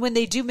mistake. And when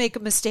they do make a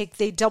mistake,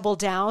 they double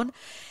down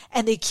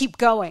and they keep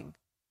going.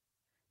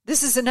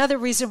 This is another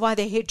reason why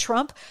they hate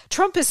Trump.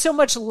 Trump is so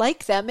much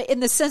like them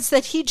in the sense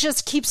that he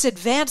just keeps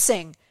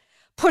advancing,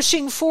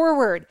 pushing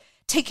forward,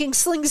 taking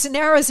slings and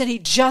arrows, and he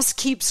just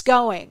keeps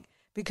going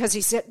because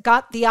he's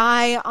got the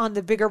eye on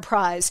the bigger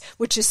prize,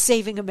 which is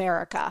saving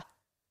America.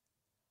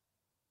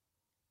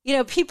 You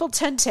know, people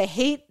tend to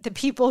hate the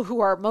people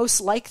who are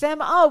most like them.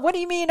 Oh, what do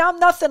you mean? I'm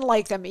nothing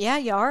like them. Yeah,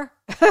 you are.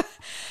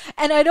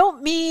 And I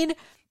don't mean,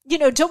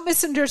 don't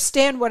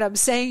misunderstand what I'm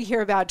saying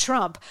here about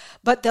Trump,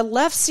 but the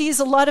left sees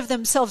a lot of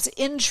themselves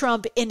in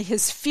Trump, in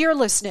his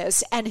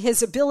fearlessness and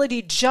his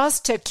ability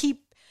just to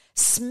keep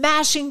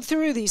smashing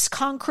through these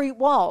concrete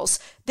walls.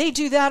 They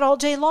do that all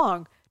day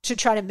long to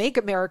try to make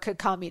America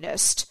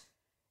communist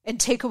and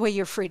take away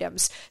your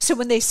freedoms. So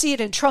when they see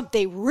it in Trump,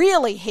 they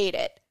really hate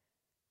it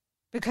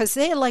because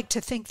they like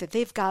to think that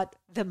they've got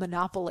the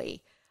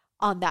monopoly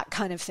on that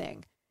kind of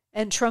thing.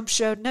 And Trump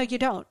showed, no, you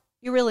don't.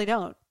 You really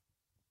don't.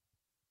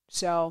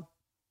 So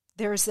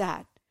there's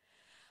that.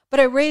 But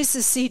I raised the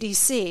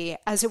CDC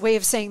as a way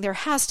of saying there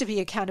has to be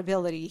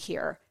accountability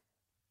here.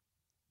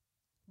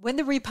 When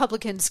the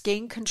Republicans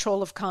gain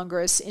control of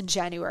Congress in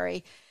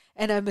January,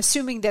 and I'm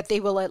assuming that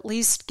they will at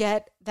least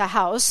get the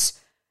House,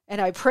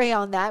 and I pray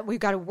on that. We've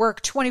got to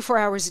work 24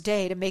 hours a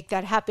day to make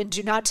that happen.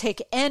 Do not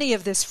take any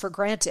of this for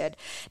granted.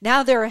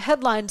 Now there are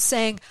headlines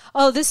saying,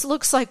 oh, this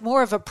looks like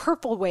more of a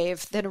purple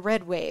wave than a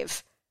red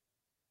wave.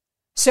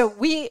 So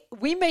we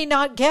may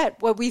not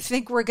get what we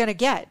think we're going to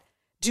get.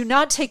 Do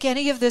not take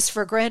any of this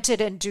for granted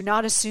and do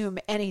not assume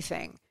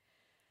anything.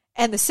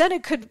 And the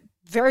Senate could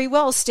very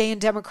well stay in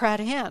Democrat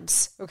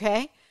hands,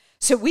 okay?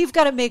 So we've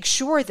got to make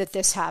sure that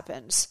this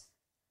happens.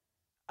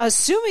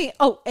 Assuming,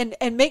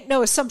 and make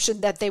no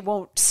assumption that they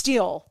won't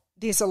steal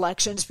these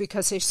elections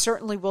because they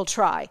certainly will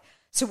try.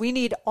 So we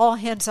need all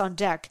hands on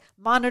deck,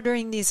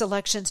 monitoring these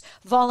elections,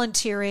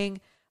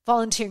 volunteering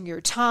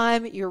your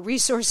time, your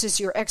resources,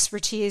 your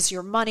expertise,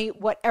 your money,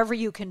 whatever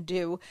you can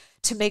do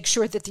to make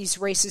sure that these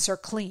races are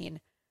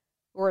clean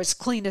or as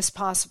clean as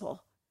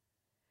possible.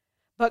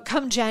 But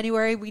come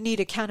January, we need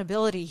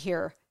accountability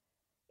here.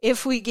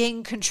 If we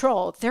gain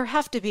control, there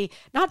have to be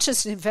not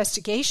just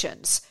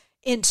investigations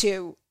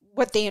into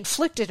what they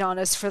inflicted on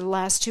us for the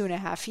last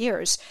 2.5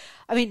 years.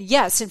 I mean,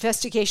 yes,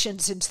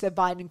 investigations into the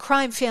Biden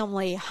crime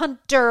family,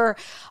 Hunter,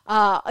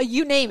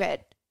 you name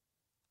it.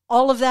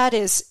 All of that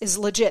is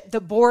legit.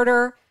 The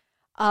border,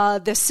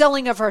 the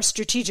selling of our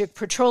strategic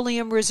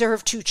petroleum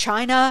reserve to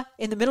China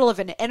in the middle of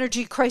an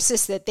energy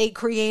crisis that they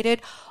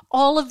created,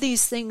 all of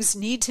these things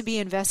need to be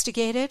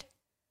investigated.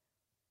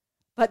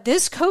 But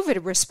this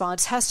COVID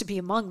response has to be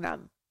among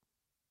them.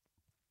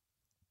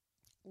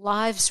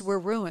 Lives were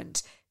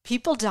ruined.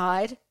 People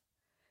died.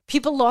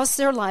 People lost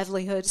their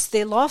livelihoods.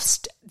 They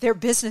lost their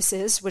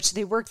businesses, which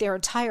they worked their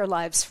entire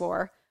lives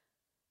for.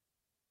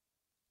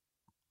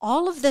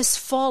 All of this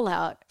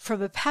fallout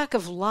from a pack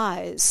of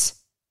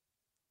lies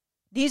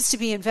needs to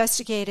be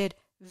investigated,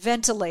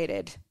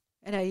 ventilated,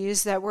 and I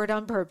use that word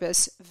on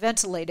purpose,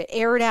 ventilated,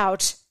 aired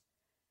out,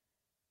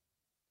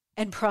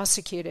 and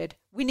prosecuted.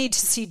 We need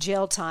to see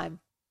jail time.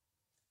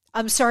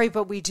 I'm sorry,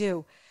 but we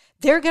do.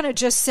 They're going to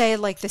just say,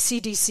 like the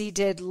CDC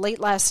did late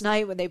last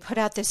night when they put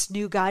out this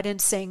new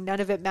guidance saying none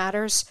of it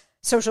matters,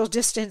 social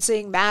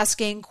distancing,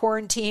 masking,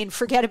 quarantine,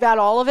 forget about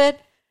all of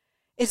it.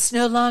 It's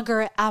no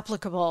longer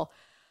applicable.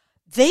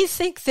 They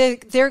think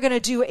that they're going to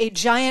do a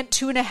giant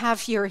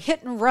 2.5-year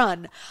hit and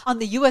run on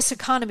the U.S.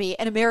 economy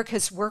and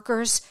America's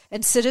workers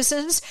and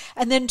citizens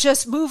and then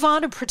just move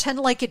on and pretend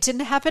like it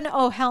didn't happen.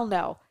 Oh, hell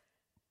no.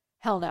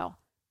 Hell no.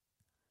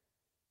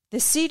 The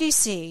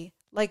CDC,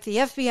 like the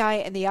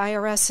FBI and the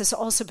IRS, has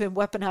also been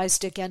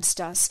weaponized against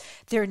us.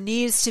 There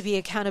needs to be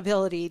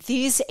accountability.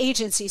 These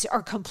agencies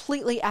are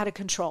completely out of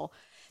control.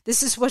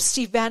 This is what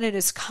Steve Bannon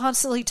is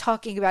constantly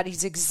talking about.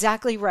 He's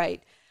exactly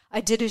right.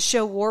 I did his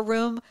show War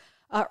Room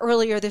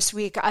earlier this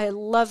week. I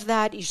love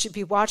that. You should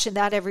be watching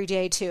that every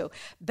day too.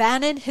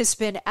 Bannon has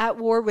been at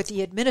war with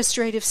the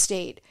administrative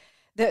state,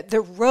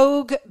 the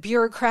rogue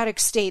bureaucratic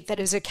state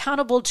that is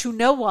accountable to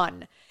no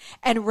one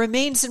and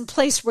remains in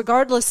place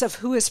regardless of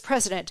who is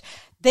president.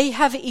 They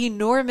have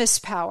enormous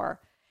power,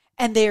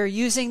 and they are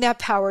using that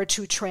power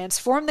to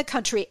transform the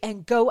country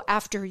and go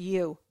after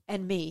you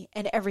and me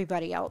and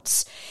everybody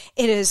else.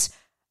 It is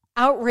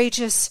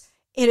outrageous.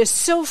 It is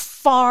so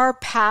far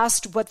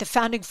past what the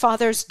founding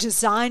fathers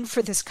designed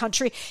for this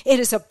country. It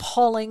is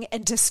appalling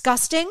and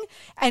disgusting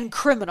and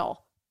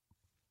criminal.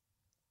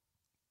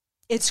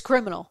 It's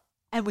criminal,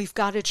 and we've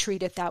got to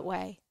treat it that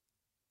way.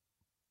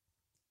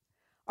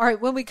 All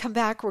right, when we come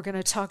back, we're going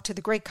to talk to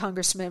the great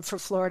congressman for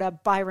Florida,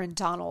 Byron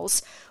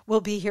Donalds.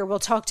 We'll be here. We'll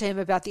talk to him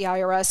about the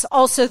IRS.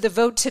 Also, the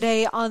vote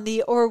today on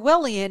the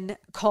Orwellian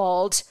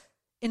called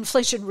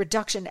Inflation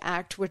Reduction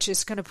Act, which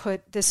is going to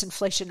put this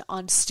inflation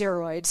on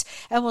steroids.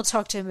 And we'll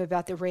talk to him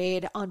about the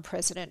raid on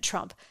President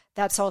Trump.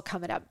 That's all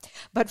coming up.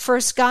 But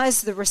first,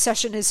 guys, the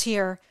recession is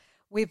here.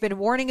 We've been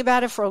warning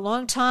about it for a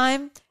long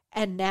time,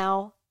 and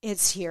now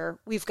it's here.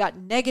 We've got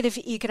negative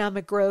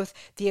economic growth.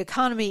 The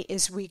economy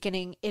is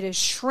weakening. It is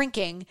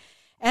shrinking.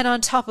 And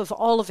on top of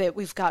all of it,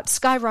 we've got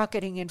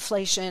skyrocketing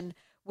inflation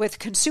with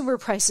consumer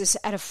prices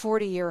at a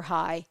 40-year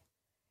high.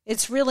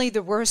 It's really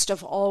the worst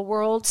of all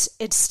worlds.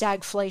 It's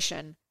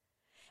stagflation.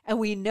 And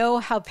we know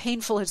how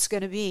painful it's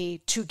going to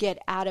be to get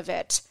out of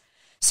it.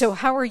 So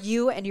how are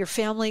you and your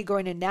family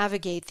going to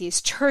navigate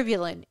these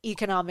turbulent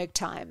economic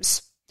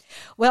times?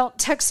 Well,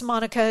 text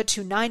Monica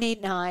to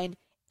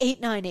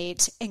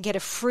 989-898 and get a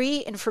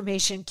free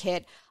information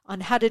kit on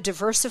how to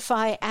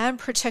diversify and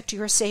protect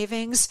your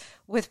savings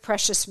with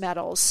precious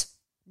metals.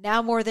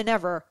 Now more than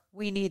ever,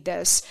 we need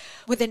this.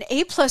 With an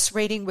A+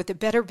 rating with the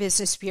Better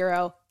Business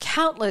Bureau,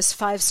 countless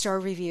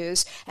 5-star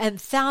reviews,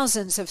 and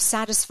thousands of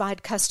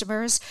satisfied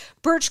customers,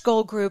 Birch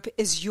Gold Group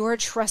is your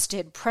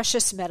trusted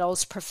precious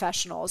metals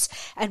professionals.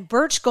 And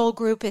Birch Gold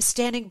Group is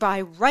standing by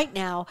right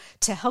now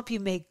to help you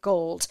make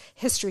gold,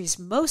 history's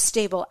most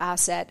stable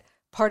asset,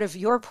 part of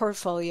your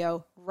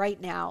portfolio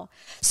right now.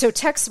 So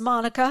text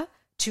Monica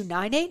to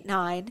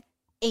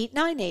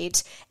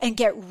 989-898 and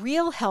get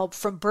real help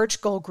from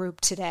Birch Gold Group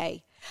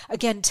today.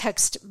 Again,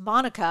 text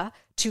Monica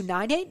to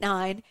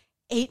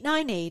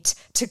 989-898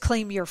 to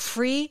claim your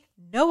free,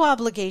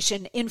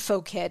 no-obligation info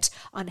kit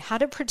on how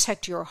to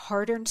protect your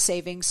hard-earned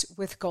savings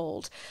with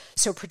gold.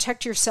 So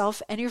protect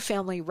yourself and your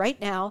family right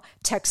now.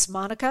 Text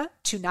Monica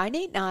to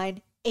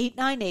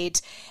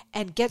 989-898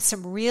 and get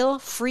some real,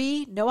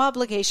 free,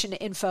 no-obligation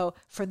info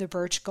from the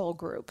Birch Gold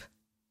Group.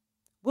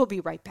 We'll be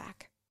right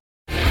back.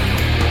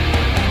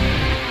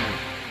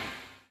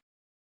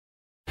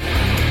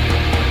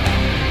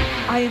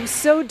 I am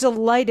so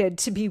delighted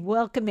to be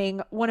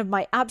welcoming one of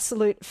my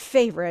absolute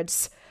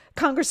favorites,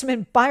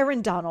 Congressman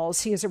Byron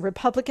Donalds. He is a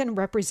Republican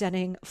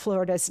representing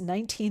Florida's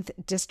 19th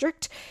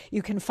District.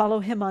 You can follow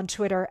him on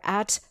Twitter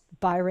at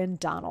Byron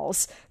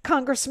Donalds.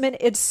 Congressman,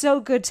 it's so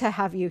good to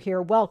have you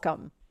here.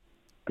 Welcome.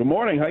 Good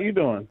morning. How you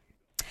doing?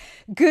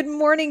 Good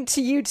morning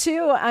to you,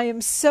 too. I am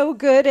so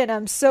good, and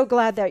I'm so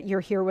glad that you're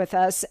here with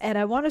us. And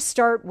I want to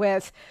start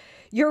with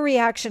your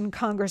reaction,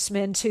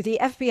 Congressman, to the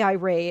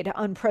FBI raid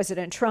on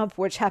President Trump,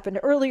 which happened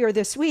earlier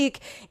this week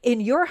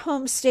in your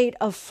home state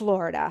of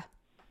Florida.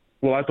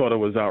 Well, I thought it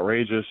was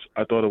outrageous.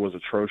 I thought it was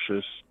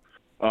atrocious.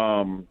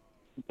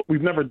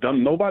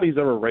 Nobody's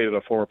ever raided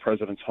a former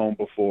president's home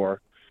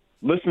before.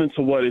 Listening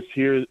to what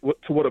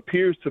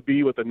appears to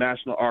be what the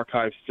National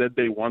Archives said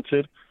they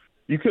wanted,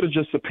 you could have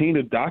just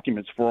subpoenaed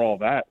documents for all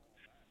that.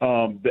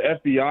 The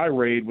FBI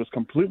raid was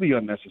completely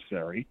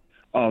unnecessary.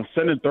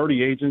 Sending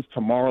 30 agents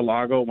to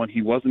Mar-a-Lago when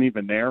he wasn't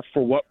even there,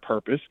 for what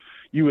purpose?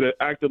 You would have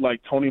acted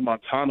like Tony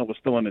Montana was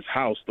still in his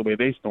house the way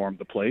they stormed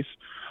the place.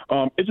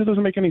 It just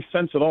doesn't make any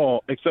sense at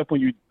all, except when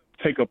you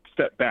take a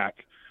step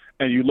back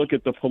and you look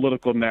at the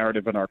political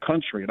narrative in our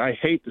country. And I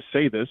hate to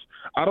say this.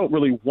 I don't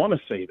really want to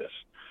say this.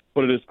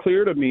 But it is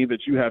clear to me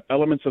that you have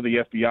elements of the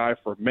FBI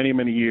for many,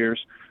 many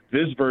years,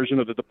 this version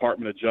of the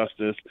Department of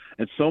Justice,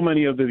 and so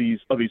many of these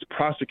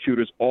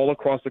prosecutors all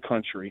across the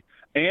country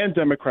and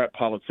Democrat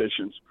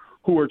politicians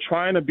who are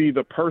trying to be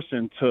the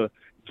person to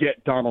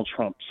get Donald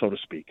Trump, so to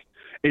speak.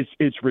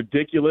 It's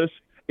ridiculous.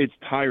 It's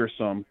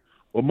tiresome.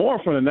 But more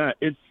often than that,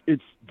 it's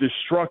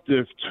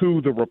destructive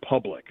to the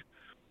republic.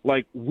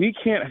 Like, we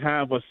can't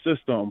have a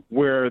system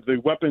where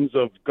the weapons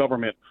of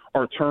government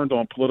are turned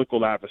on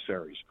political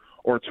adversaries,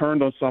 or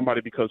turned on somebody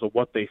because of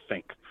what they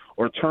think,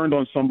 or turned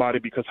on somebody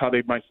because how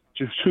they might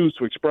choose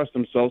to express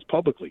themselves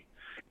publicly.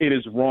 It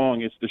is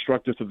wrong. It's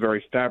destructive to the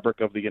very fabric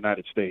of the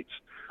United States.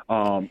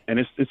 And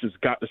this has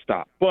got to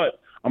stop. But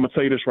I'm going to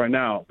tell you this right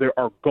now. There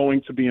are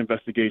going to be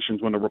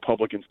investigations when the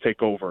Republicans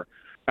take over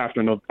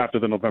after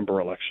the November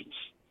elections.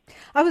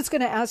 I was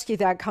going to ask you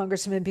that,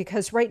 Congressman,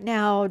 because right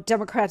now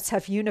Democrats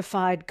have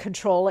unified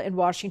control in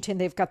Washington.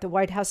 They've got the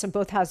White House and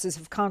both houses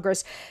of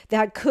Congress.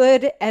 That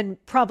could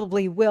and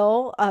probably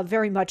will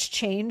very much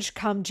change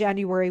come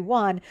January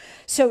 1.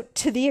 So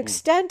to the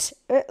extent,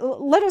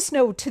 let us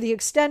know to the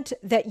extent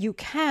that you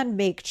can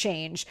make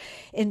change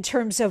in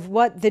terms of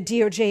what the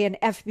DOJ and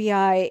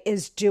FBI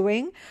is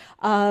doing,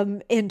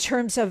 in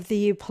terms of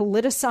the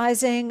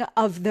politicizing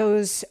of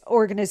those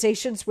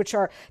organizations, which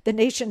are the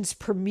nation's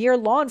premier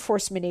law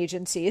enforcement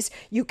agencies.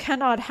 You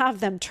cannot have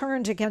them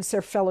turned against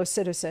their fellow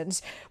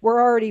citizens. We're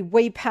already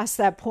way past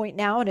that point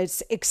now, and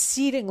it's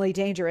exceedingly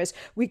dangerous.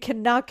 We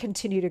cannot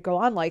continue to go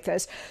on like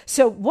this.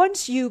 So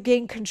once you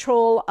gain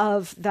control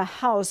of the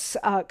House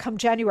come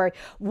January,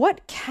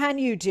 what can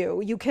you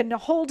do? You can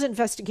hold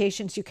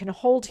investigations. You can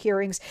hold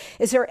hearings.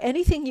 Is there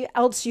anything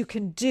else you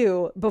can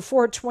do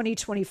before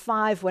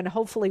 2025 when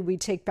hopefully we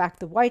take back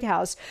the White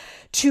House,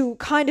 to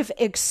kind of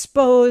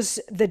expose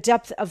the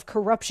depth of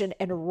corruption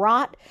and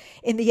rot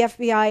in the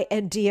FBI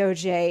and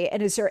DOJ?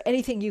 And is there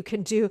anything you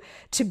can do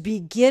to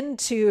begin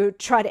to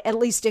try to at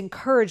least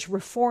encourage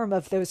reform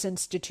of those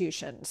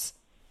institutions?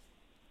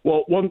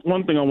 Well,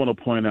 one thing I want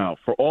to point out,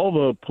 for all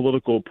the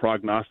political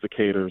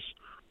prognosticators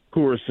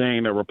who are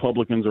saying that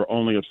Republicans are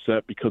only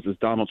upset because it's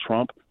Donald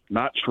Trump,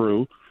 not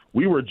true.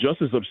 We were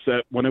just as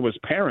upset when it was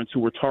parents who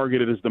were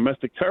targeted as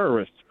domestic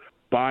terrorists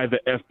by the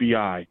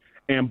FBI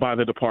and by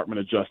the Department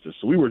of Justice.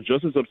 So we were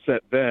just as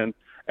upset then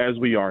as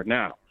we are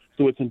now.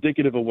 So it's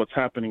indicative of what's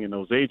happening in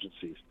those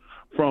agencies.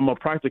 From a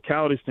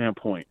practicality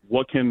standpoint,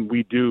 what can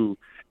we do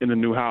in the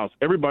new House?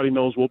 Everybody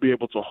knows we'll be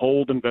able to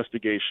hold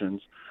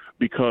investigations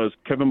because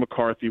Kevin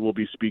McCarthy will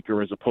be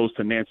Speaker as opposed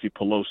to Nancy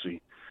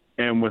Pelosi.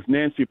 And with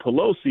Nancy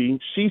Pelosi,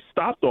 she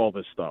stopped all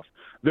this stuff.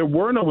 There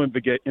were no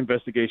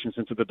investigations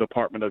into the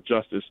Department of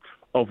Justice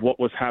of what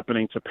was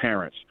happening to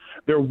parents.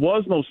 There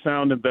was no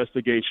sound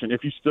investigation.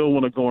 If you still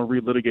want to go and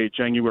relitigate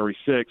January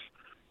 6th,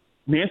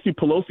 Nancy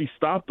Pelosi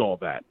stopped all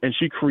that, and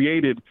she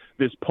created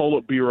this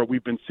Politburo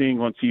we've been seeing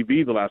on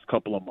TV the last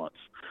couple of months.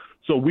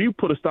 So we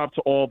put a stop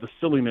to all the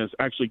silliness,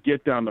 actually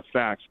get down to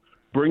facts,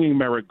 bringing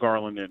Merrick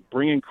Garland in,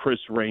 bringing Chris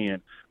Wray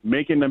in,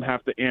 making them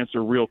have to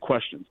answer real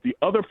questions. The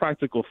other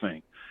practical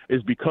thing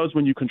is because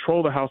when you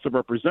control the House of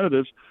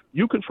Representatives,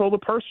 you control the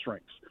purse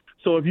strings.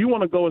 So if you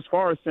want to go as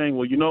far as saying,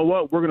 well, you know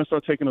what, we're going to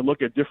start taking a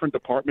look at different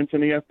departments in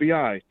the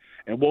FBI,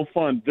 and we'll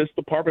fund this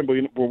department,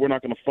 but we're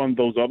not going to fund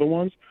those other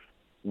ones,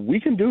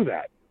 we can do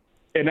that.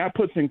 And that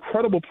puts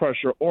incredible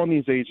pressure on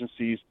these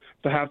agencies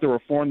to have to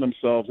reform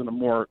themselves in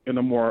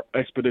a more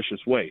expeditious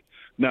way.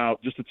 Now,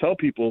 just to tell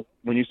people,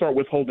 when you start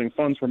withholding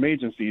funds from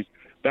agencies,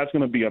 that's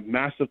going to be a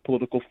massive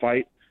political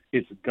fight.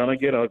 It's going to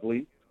get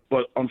ugly.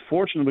 But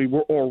unfortunately,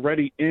 we're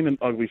already in an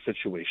ugly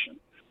situation.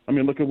 I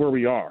mean, look at where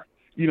we are.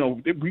 You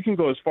know, we can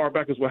go as far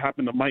back as what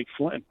happened to Mike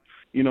Flynn.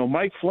 You know,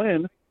 Mike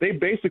Flynn, they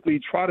basically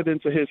trotted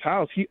into his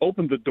house. He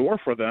opened the door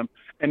for them,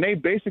 and they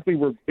basically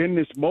were in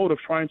this mode of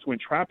trying to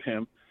entrap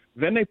him.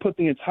 Then they put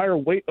the entire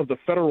weight of the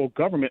federal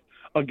government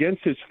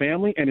against his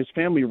family and his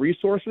family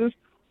resources.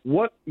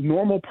 What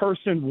normal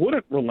person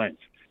wouldn't relent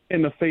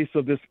in the face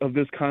of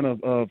this kind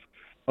of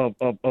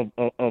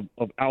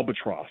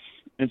albatross?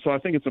 And so I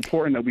think it's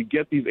important that we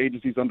get these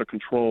agencies under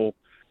control.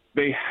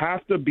 They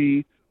have to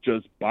be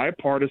just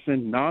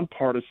bipartisan,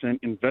 nonpartisan,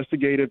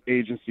 investigative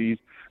agencies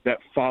that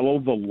follow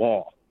the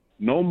law.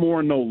 No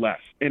more, no less.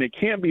 And it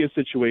can't be a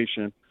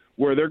situation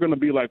where they're going to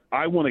be like,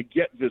 I want to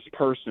get this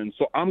person,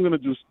 so I'm going to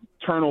just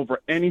turn over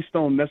any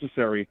stone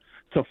necessary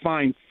to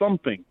find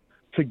something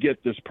to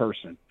get this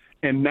person.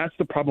 And that's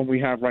the problem we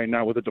have right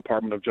now with the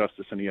Department of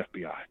Justice and the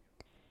FBI.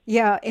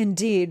 Yeah,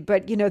 indeed.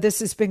 But, you know, this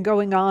has been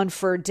going on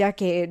for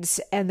decades,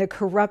 and the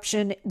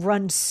corruption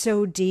runs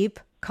so deep,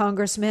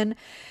 Congressman,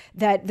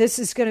 that this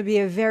is going to be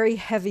a very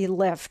heavy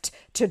lift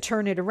to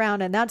turn it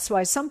around. And that's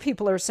why some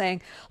people are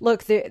saying,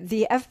 look,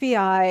 the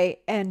FBI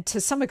and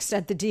to some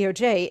extent the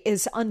DOJ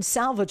is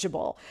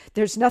unsalvageable.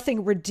 There's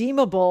nothing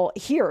redeemable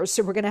here.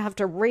 So we're going to have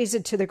to raze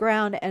it to the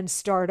ground and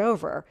start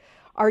over.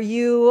 Are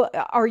you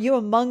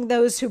among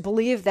those who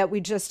believe that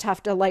we just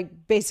have to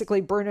basically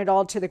burn it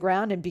all to the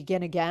ground and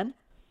begin again?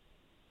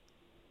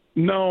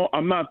 No,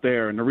 I'm not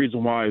there. And the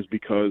reason why is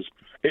because,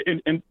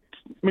 and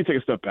let me take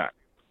a step back.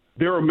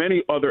 There are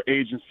many other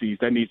agencies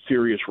that need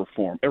serious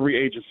reform. Every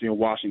agency in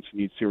Washington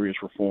needs serious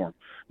reform,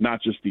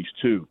 not just these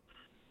two.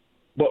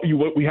 But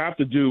what we have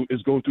to do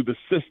is go through the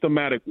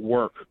systematic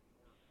work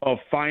of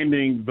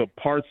finding the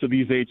parts of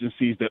these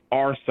agencies that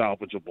are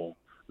salvageable.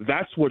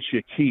 That's what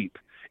you keep.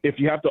 If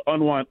you have to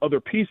unwind other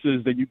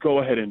pieces, then you go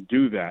ahead and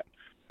do that.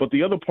 But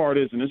the other part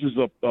is, and this is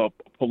a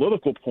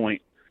political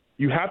point,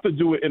 you have to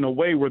do it in a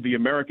way where the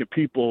American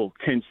people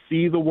can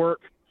see the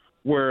work,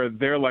 where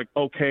they're like,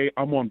 okay,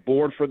 I'm on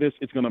board for this.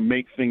 It's going to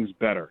make things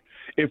better.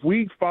 If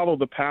we follow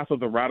the path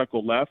of the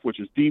radical left, which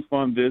is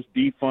defund this,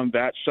 defund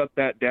that, shut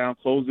that down,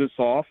 close this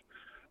off,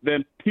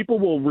 then people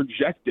will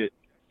reject it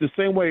the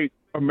same way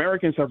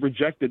Americans have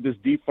rejected this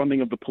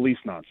defunding of the police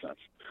nonsense.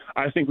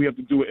 I think we have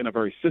to do it in a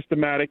very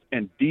systematic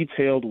and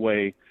detailed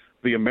way.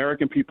 The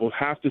American people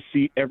have to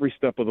see every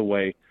step of the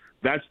way.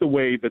 That's the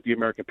way that the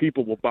American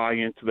people will buy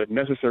into the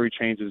necessary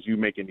changes you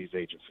make in these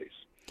agencies.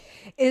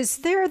 Is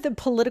there the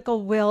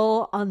political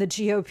will on the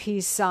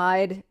GOP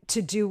side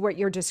to do what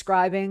you're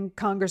describing,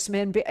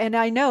 Congressman? And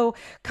I know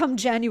come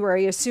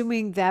January,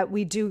 assuming that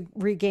we do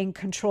regain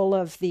control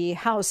of the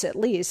House at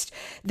least,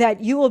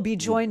 that you will be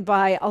joined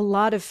by a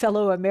lot of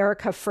fellow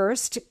America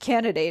First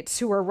candidates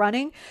who are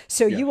running.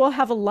 So you will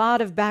have a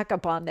lot of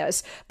backup on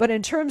this. But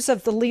in terms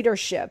of the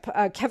leadership,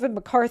 Kevin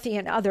McCarthy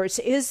and others,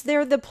 is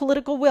there the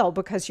political will?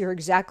 Because you're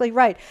exactly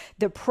right.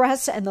 The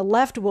press and the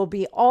left will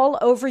be all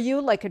over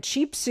you like a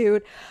cheap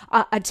suit,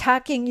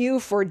 attacking you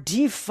for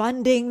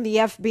defunding the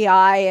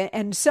FBI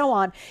and so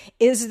on.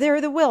 Is there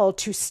the will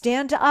to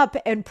stand up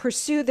and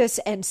pursue this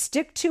and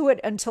stick to it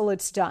until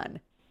it's done?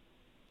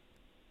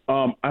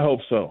 I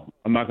hope so.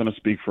 I'm not going to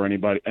speak for any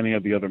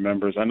of the other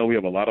members. I know we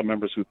have a lot of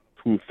members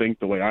who think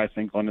the way I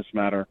think on this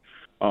matter.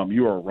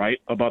 You are right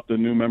about the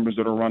new members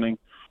that are running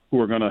who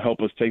are going to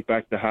help us take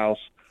back the House.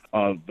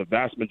 The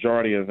vast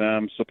majority of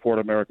them support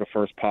America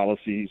First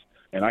policies,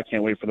 and I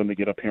can't wait for them to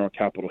get up here on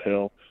Capitol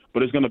Hill.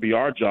 But it's going to be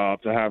our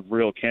job to have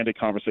real candid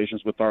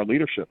conversations with our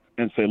leadership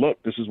and say,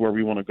 look, this is where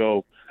we want to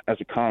go as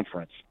a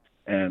conference.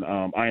 And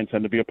I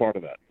intend to be a part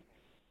of that.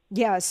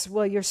 Yes,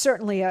 well, you're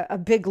certainly a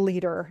big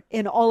leader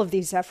in all of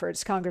these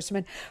efforts,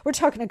 Congressman. We're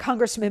talking to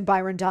Congressman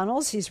Byron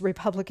Donalds. He's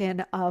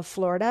Republican of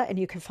Florida, and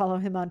you can follow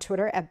him on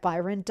Twitter at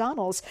Byron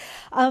Donalds.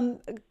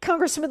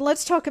 Congressman,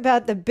 let's talk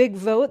about the big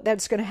vote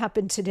that's going to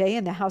happen today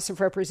in the House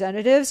of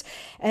Representatives,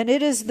 and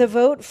it is the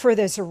vote for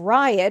this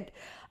riot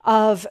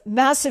of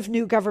massive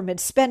new government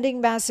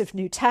spending, massive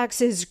new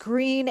taxes,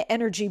 green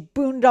energy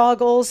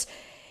boondoggles.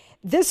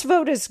 This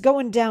vote is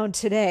going down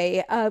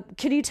today.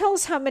 Can you tell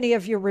us how many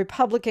of your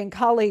Republican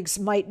colleagues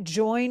might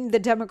join the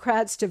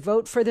Democrats to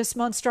vote for this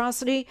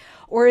monstrosity?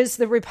 Or is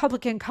the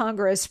Republican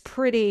conference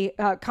pretty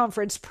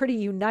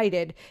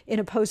united in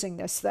opposing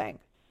this thing?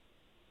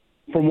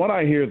 From what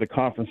I hear, the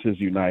conference is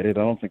united.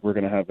 I don't think we're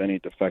going to have any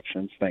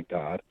defections, thank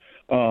God.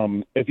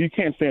 If you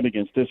can't stand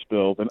against this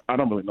bill, then I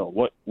don't really know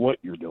what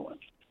you're doing.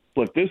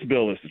 Look, this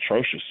bill is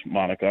atrocious,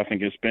 Monica. I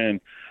think it's been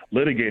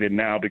litigated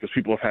now because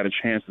people have had a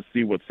chance to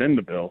see what's in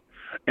the bill.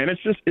 And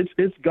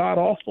it's god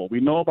awful. We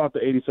know about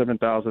the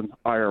 87,000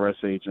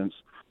 IRS agents.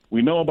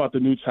 We know about the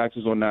new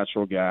taxes on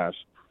natural gas.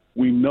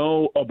 We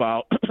know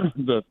about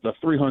the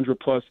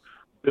 $300+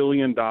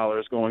 billion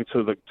going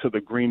to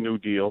the Green New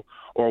Deal,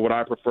 or what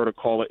I prefer to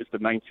call it, it's the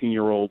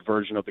 19-year-old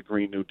version of the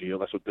Green New Deal.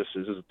 That's what this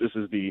is. This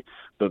is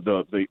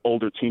the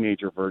older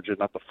teenager version,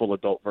 not the full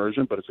adult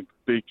version, but it's a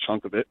big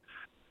chunk of it.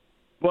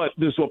 But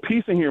there's a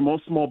piece in here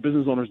most small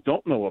business owners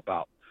don't know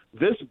about.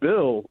 This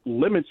bill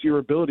limits your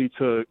ability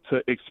to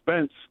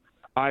expense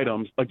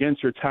items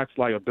against your tax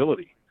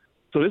liability.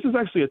 So this is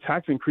actually a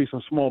tax increase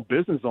on small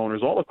business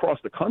owners all across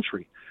the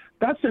country.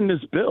 That's in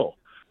this bill.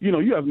 You know,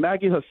 you have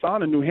Maggie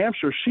Hassan in New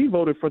Hampshire. She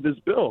voted for this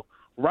bill.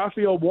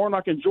 Raphael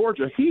Warnock in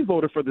Georgia, he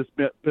voted for this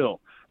bill.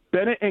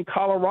 Bennett in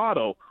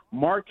Colorado,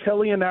 Mark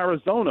Kelly in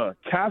Arizona,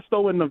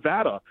 Casto in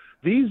Nevada.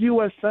 These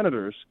U.S.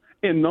 senators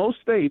in those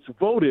states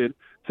voted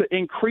to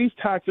increase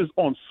taxes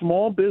on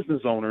small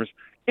business owners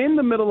in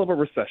the middle of a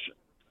recession.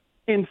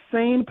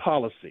 Insane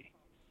policy.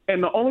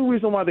 And the only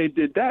reason why they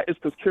did that is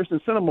because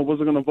Kyrsten Sinema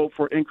wasn't going to vote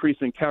for an increase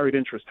in carried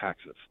interest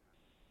taxes.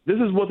 This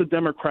is what the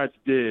Democrats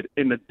did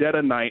in the dead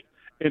of night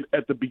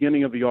at the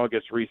beginning of the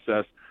August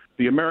recess.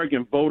 The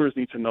American voters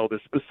need to know this,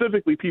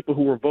 specifically people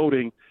who were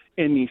voting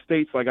in these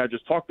states like I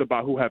just talked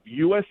about, who have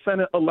U.S.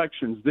 Senate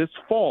elections this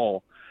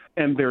fall,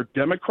 and their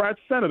Democrat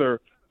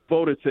senator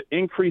voted to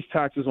increase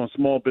taxes on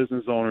small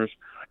business owners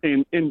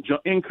in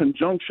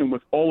conjunction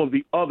with all of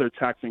the other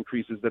tax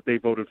increases that they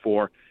voted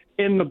for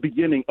in the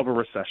beginning of a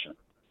recession.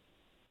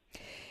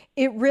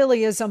 It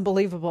really is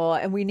unbelievable,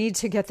 and we need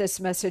to get this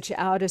message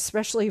out,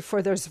 especially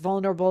for those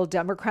vulnerable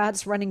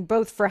Democrats running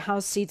both for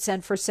House seats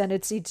and for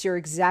Senate seats. You're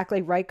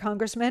exactly right,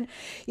 Congressman.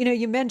 You know,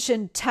 you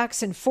mentioned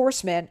tax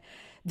enforcement.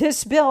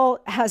 This bill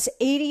has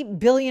 $80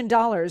 billion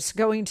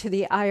going to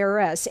the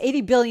IRS,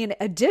 $80 billion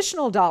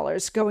additional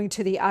dollars going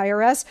to the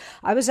IRS.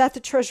 I was at the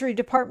Treasury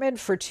Department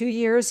for 2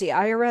 years. The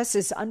IRS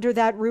is under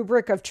that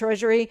rubric of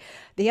Treasury.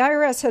 The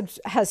IRS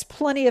has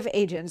plenty of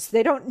agents.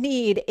 They don't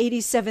need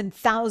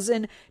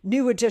 87,000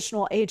 new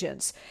additional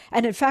agents.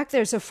 And in fact,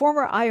 there's a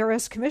former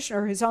IRS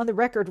commissioner who's on the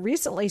record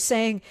recently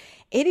saying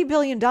 $80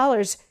 billion,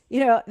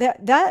 you know,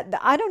 that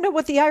I don't know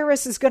what the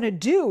IRS is going to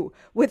do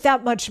with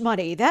that much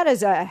money. That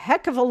is a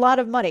heck of a lot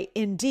of money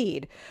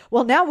indeed.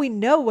 Well, now we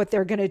know what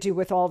they're going to do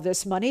with all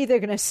this money. They're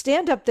going to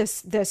stand up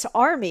this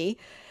army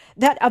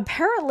that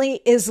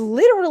apparently is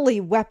literally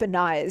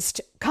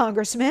weaponized,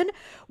 Congressman,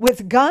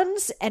 with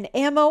guns and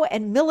ammo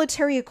and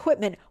military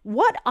equipment.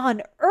 What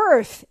on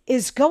earth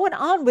is going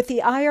on with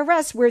the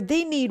IRS where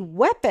they need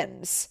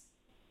weapons?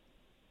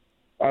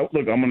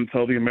 Look, I'm going to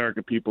tell the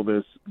American people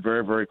this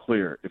very, very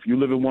clear. If you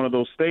live in one of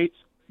those states,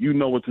 you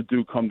know what to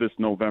do come this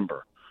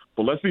November.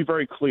 But let's be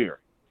very clear.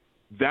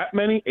 That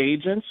many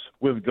agents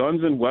with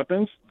guns and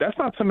weapons, that's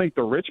not to make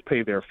the rich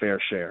pay their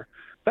fair share.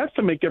 That's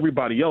to make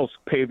everybody else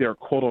pay their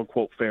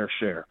quote-unquote fair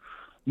share.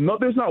 No,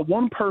 there's not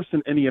one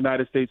person in the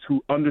United States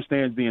who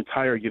understands the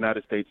entire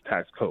United States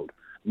tax code.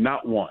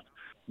 Not one.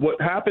 What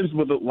happens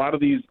with a lot of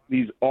these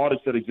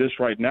audits that exist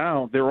right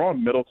now, they're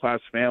on middle-class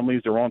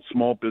families, they're on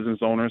small business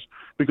owners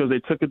because they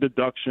took a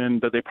deduction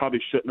that they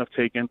probably shouldn't have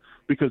taken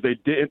because they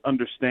didn't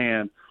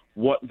understand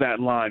what that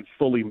line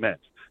fully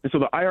meant. And so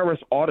the IRS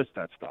audits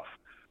that stuff.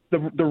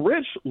 The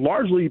rich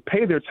largely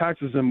pay their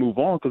taxes and move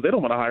on because they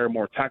don't want to hire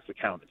more tax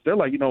accountants. They're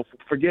like,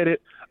 forget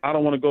it. I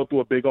don't want to go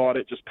through a big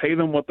audit. Just pay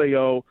them what they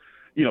owe.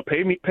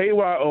 Pay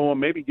what I owe them,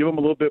 maybe give them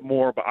a little bit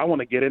more, but I want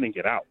to get in and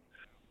get out.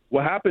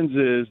 What happens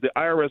is the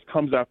IRS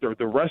comes after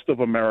the rest of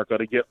America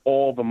to get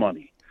all the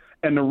money.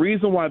 And the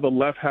reason why the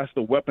left has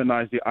to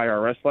weaponize the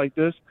IRS like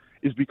this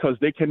is because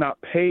they cannot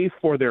pay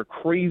for their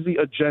crazy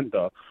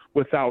agenda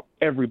without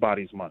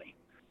everybody's money.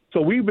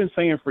 So we've been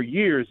saying for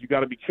years, you got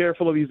to be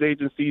careful of these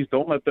agencies.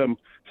 Don't let them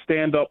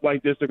stand up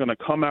like this. They're going to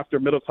come after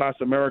middle-class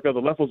America. The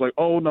left was like,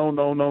 oh, no,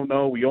 no, no,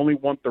 no. We only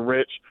want the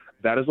rich.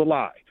 That is a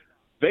lie.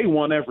 They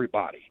want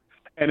everybody.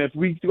 And if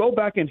we go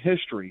back in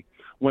history,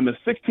 when the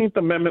 16th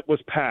Amendment was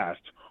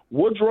passed,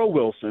 Woodrow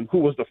Wilson, who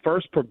was the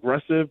first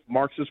progressive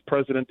Marxist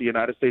president the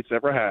United States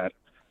ever had,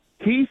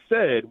 he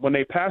said when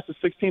they passed the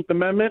 16th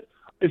Amendment,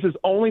 this is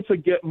only to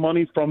get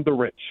money from the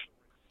rich.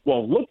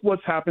 Well, look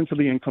what's happened to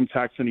the income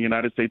tax in the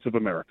United States of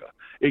America.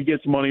 It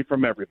gets money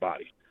from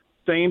everybody.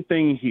 Same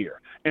thing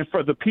here. And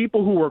for the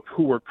people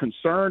who were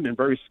concerned and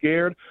very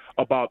scared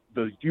about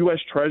the U.S.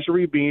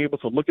 Treasury being able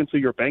to look into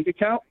your bank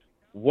account,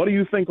 what do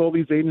you think all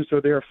these agents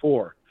are there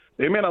for?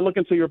 They may not look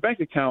into your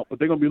bank account, but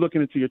they're going to be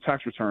looking into your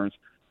tax returns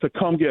to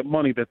come get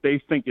money that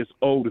they think is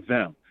owed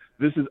them.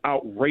 This is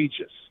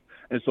outrageous.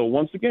 And so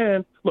once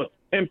again, look,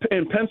 in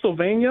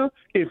Pennsylvania,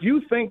 if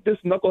you think this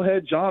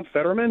knucklehead John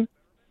Fetterman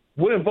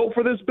wouldn't vote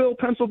for this bill,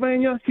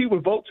 Pennsylvania, he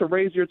would vote to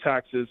raise your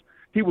taxes.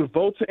 He would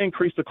vote to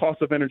increase the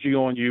cost of energy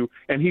on you,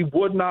 and he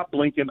would not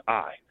blink an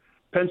eye.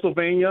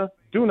 Pennsylvania,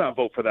 do not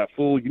vote for that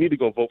fool. You need to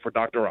go vote for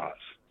Dr. Oz.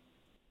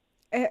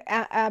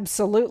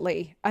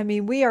 Absolutely. I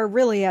mean, we are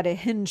really at a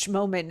hinge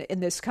moment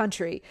in this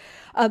country,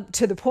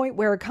 to the point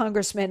where,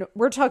 Congressman,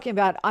 we're talking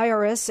about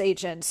IRS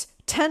agents,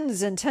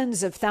 tens and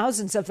tens of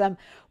thousands of them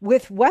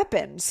with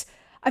weapons.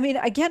 I mean,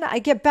 again, I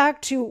get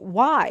back to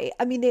why.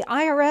 I mean, the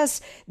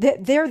IRS,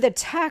 they're the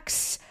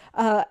tax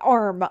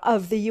arm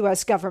of the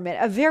U.S. government,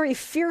 a very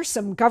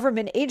fearsome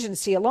government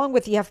agency along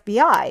with the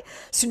FBI.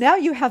 So now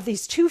you have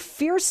these two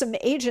fearsome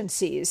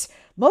agencies,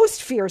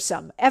 most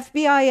fearsome,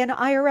 FBI and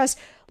IRS,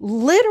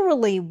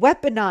 literally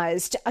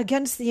weaponized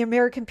against the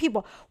American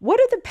people. What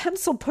are the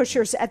pencil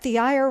pushers at the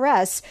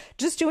IRS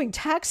just doing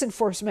tax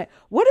enforcement?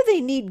 What do they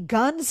need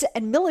guns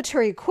and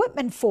military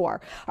equipment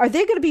for? Are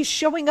they going to be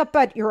showing up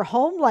at your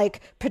home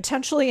like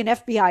potentially an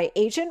FBI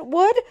agent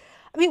would?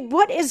 I mean,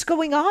 what is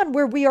going on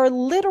where we are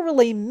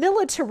literally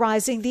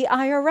militarizing the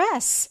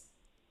IRS?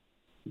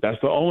 That's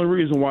the only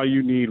reason why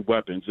you need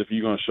weapons if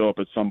you're going to show up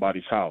at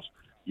somebody's house.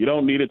 You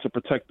don't need it to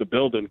protect the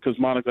building because,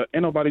 Monica,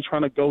 ain't nobody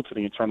trying to go to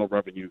the Internal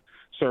Revenue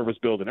Service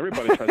building.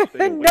 Everybody tries to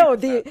stay away. No,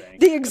 the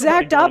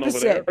exact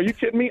opposite. Are you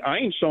kidding me? I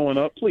ain't showing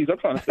up. Please, I'm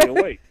trying to stay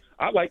away.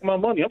 I like my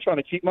money. I'm trying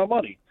to keep my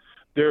money.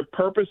 Their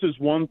purpose is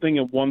one thing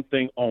and one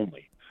thing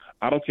only.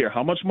 I don't care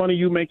how much money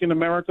you make in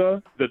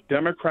America. The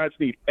Democrats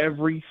need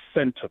every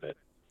cent of it.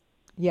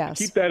 Yes.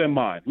 Keep that in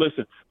mind.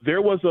 Listen,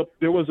 there was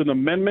an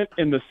amendment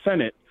in the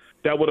Senate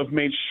that would have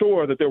made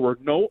sure that there were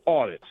no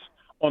audits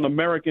on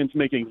Americans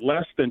making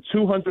less than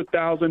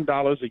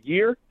 $200,000 a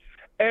year.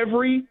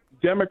 Every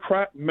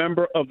Democrat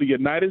member of the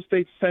United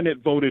States Senate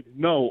voted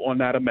no on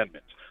that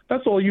amendment.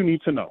 That's all you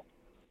need to know.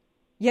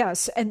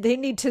 Yes, and they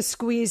need to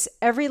squeeze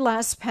every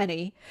last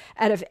penny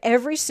out of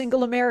every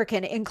single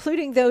American,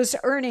 including those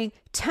earning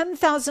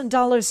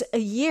 $10,000 a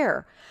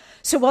year.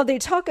 So while they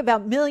talk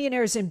about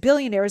millionaires and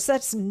billionaires,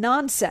 that's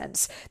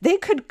nonsense. They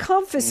could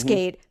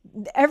confiscate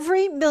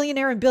every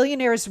millionaire and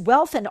billionaire's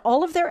wealth and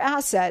all of their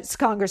assets,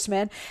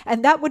 Congressman,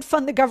 and that would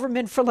fund the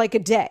government for like a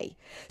day.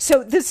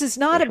 So this is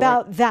not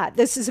about that.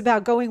 This is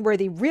about going where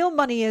the real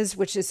money is,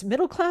 which is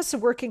middle class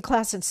and working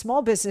class and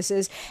small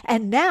businesses.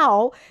 And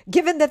now,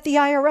 given that the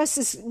IRS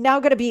is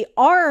now going to be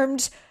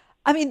armed,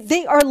 I mean,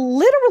 they are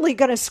literally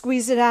going to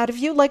squeeze it out of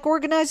you like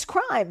organized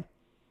crime.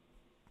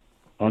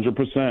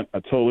 100%. I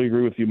totally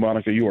agree with you,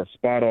 Monica. You are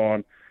spot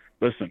on.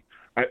 Listen,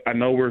 I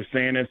know we're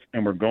saying this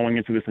and we're going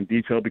into this in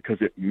detail because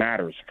it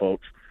matters,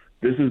 folks.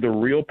 This is the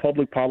real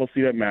public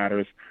policy that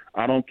matters.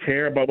 I don't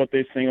care about what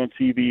they say on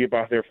TV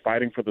about they're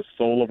fighting for the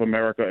soul of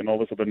America and all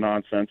this other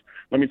nonsense.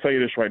 Let me tell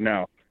you this right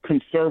now.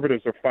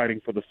 Conservatives are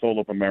fighting for the soul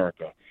of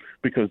America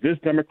because this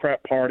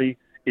Democrat Party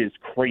is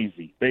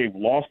crazy. They've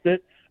lost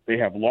it. They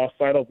have lost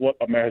sight of what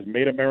has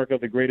made America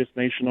the greatest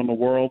nation in the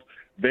world.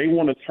 They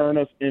want to turn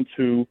us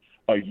into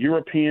a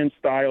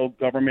European-style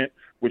government,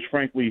 which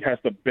frankly has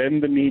to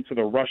bend the knee to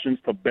the Russians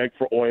to beg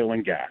for oil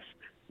and gas.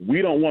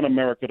 We don't want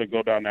America to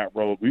go down that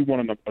road. We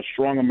want a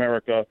strong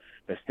America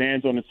that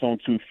stands on its own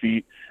 2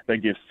 feet, that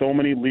gives so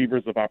many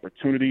levers of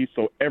opportunity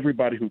so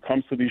everybody who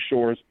comes to these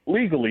shores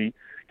legally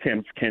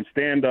can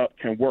stand up,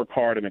 can work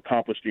hard, and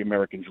accomplish the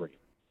American dream.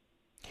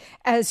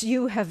 As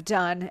you have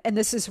done, and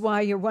this is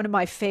why you're one of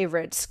my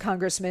favorites,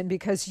 Congressman,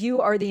 because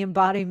you are the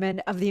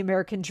embodiment of the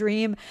American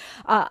dream.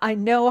 I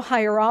know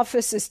higher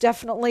office is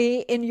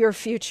definitely in your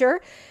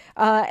future,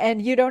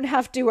 and you don't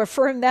have to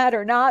affirm that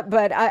or not,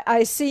 but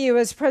I see you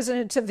as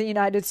President of the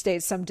United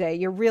States someday.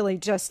 You're really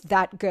just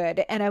that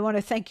good, and I want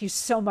to thank you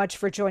so much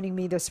for joining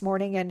me this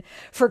morning and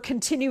for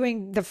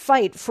continuing the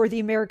fight for the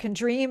American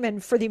dream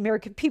and for the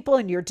American people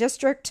in your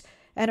district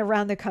and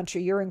around the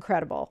country. You're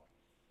incredible.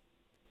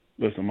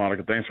 Listen,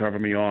 Monica, thanks for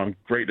having me on.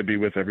 Great to be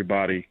with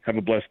everybody. Have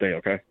a blessed day,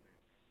 okay?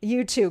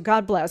 You too.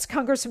 God bless.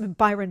 Congressman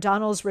Byron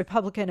Donalds,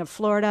 Republican of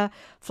Florida,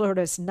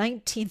 Florida's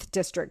 19th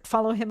district.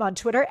 Follow him on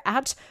Twitter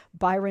at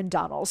Byron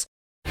Donalds.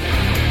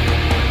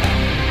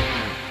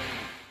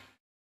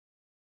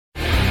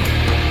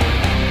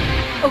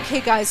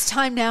 Okay, guys,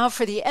 time now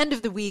for the end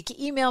of the week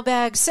email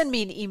bag. Send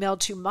me an email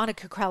to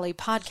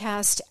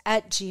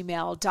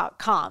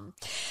monicacrowleypodcast@gmail.com.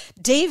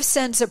 Dave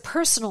sends a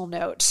personal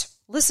note.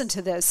 Listen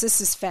to this.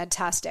 This is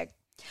fantastic.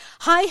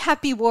 Hi,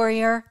 Happy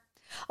Warrior.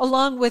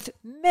 Along with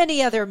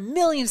many other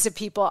millions of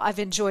people, I've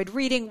enjoyed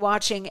reading,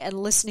 watching,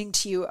 and listening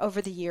to you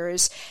over the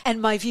years,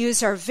 and my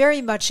views are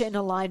very much in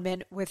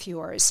alignment with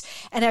yours.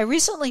 And I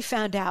recently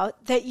found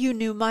out that you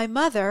knew my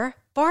mother,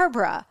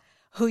 Barbara,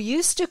 who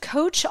used to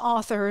coach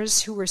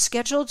authors who were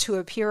scheduled to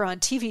appear on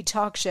TV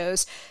talk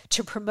shows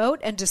to promote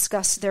and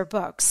discuss their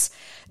books.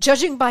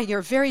 Judging by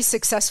your very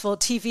successful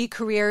TV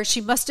career,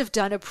 she must have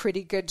done a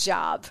pretty good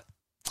job.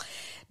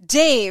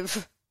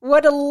 Dave,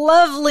 what a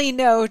lovely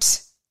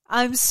note.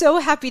 I'm so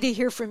happy to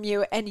hear from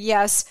you. And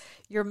yes,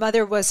 your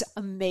mother was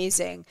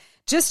amazing.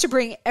 Just to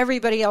bring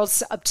everybody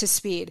else up to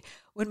speed,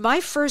 when my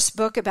first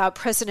book about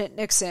President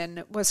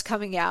Nixon was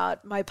coming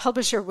out, my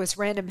publisher was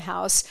Random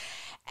House,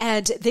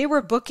 and they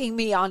were booking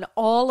me on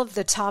all of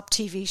the top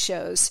TV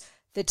shows,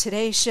 The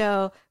Today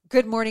Show,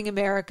 Good Morning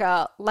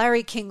America,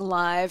 Larry King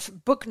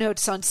Live, book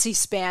notes on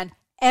C-SPAN,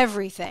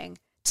 everything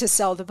to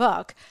sell the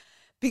book.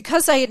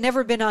 Because I had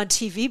never been on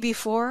TV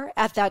before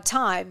at that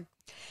time,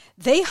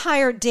 they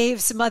hired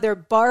Dave's mother,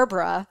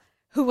 Barbara,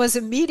 who was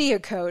a media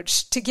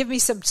coach, to give me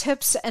some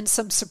tips and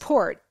some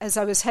support as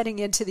I was heading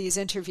into these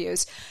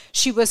interviews.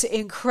 She was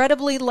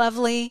incredibly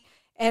lovely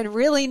and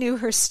really knew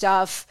her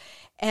stuff.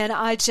 And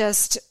I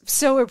just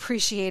so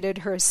appreciated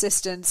her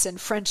assistance and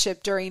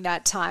friendship during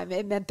that time.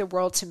 It meant the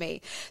world to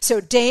me.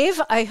 So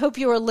Dave, I hope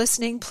you are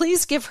listening.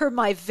 Please give her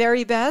my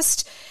very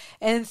best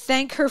and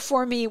thank her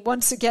for me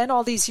once again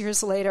all these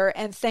years later.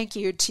 And thank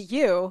you to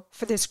you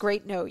for this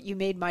great note. You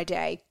made my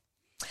day.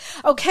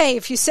 Okay,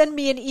 if you send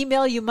me an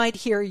email, you might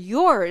hear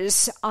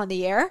yours on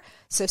the air.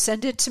 So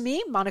send it to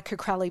me,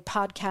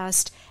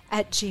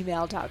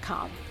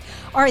 monicacrowleypodcast@gmail.com.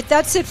 All right,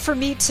 that's it for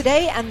me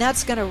today, and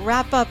that's going to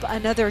wrap up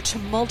another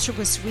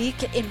tumultuous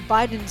week in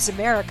Biden's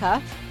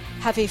America.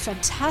 Have a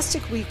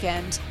fantastic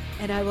weekend,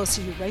 and I will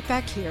see you right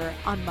back here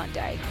on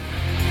Monday.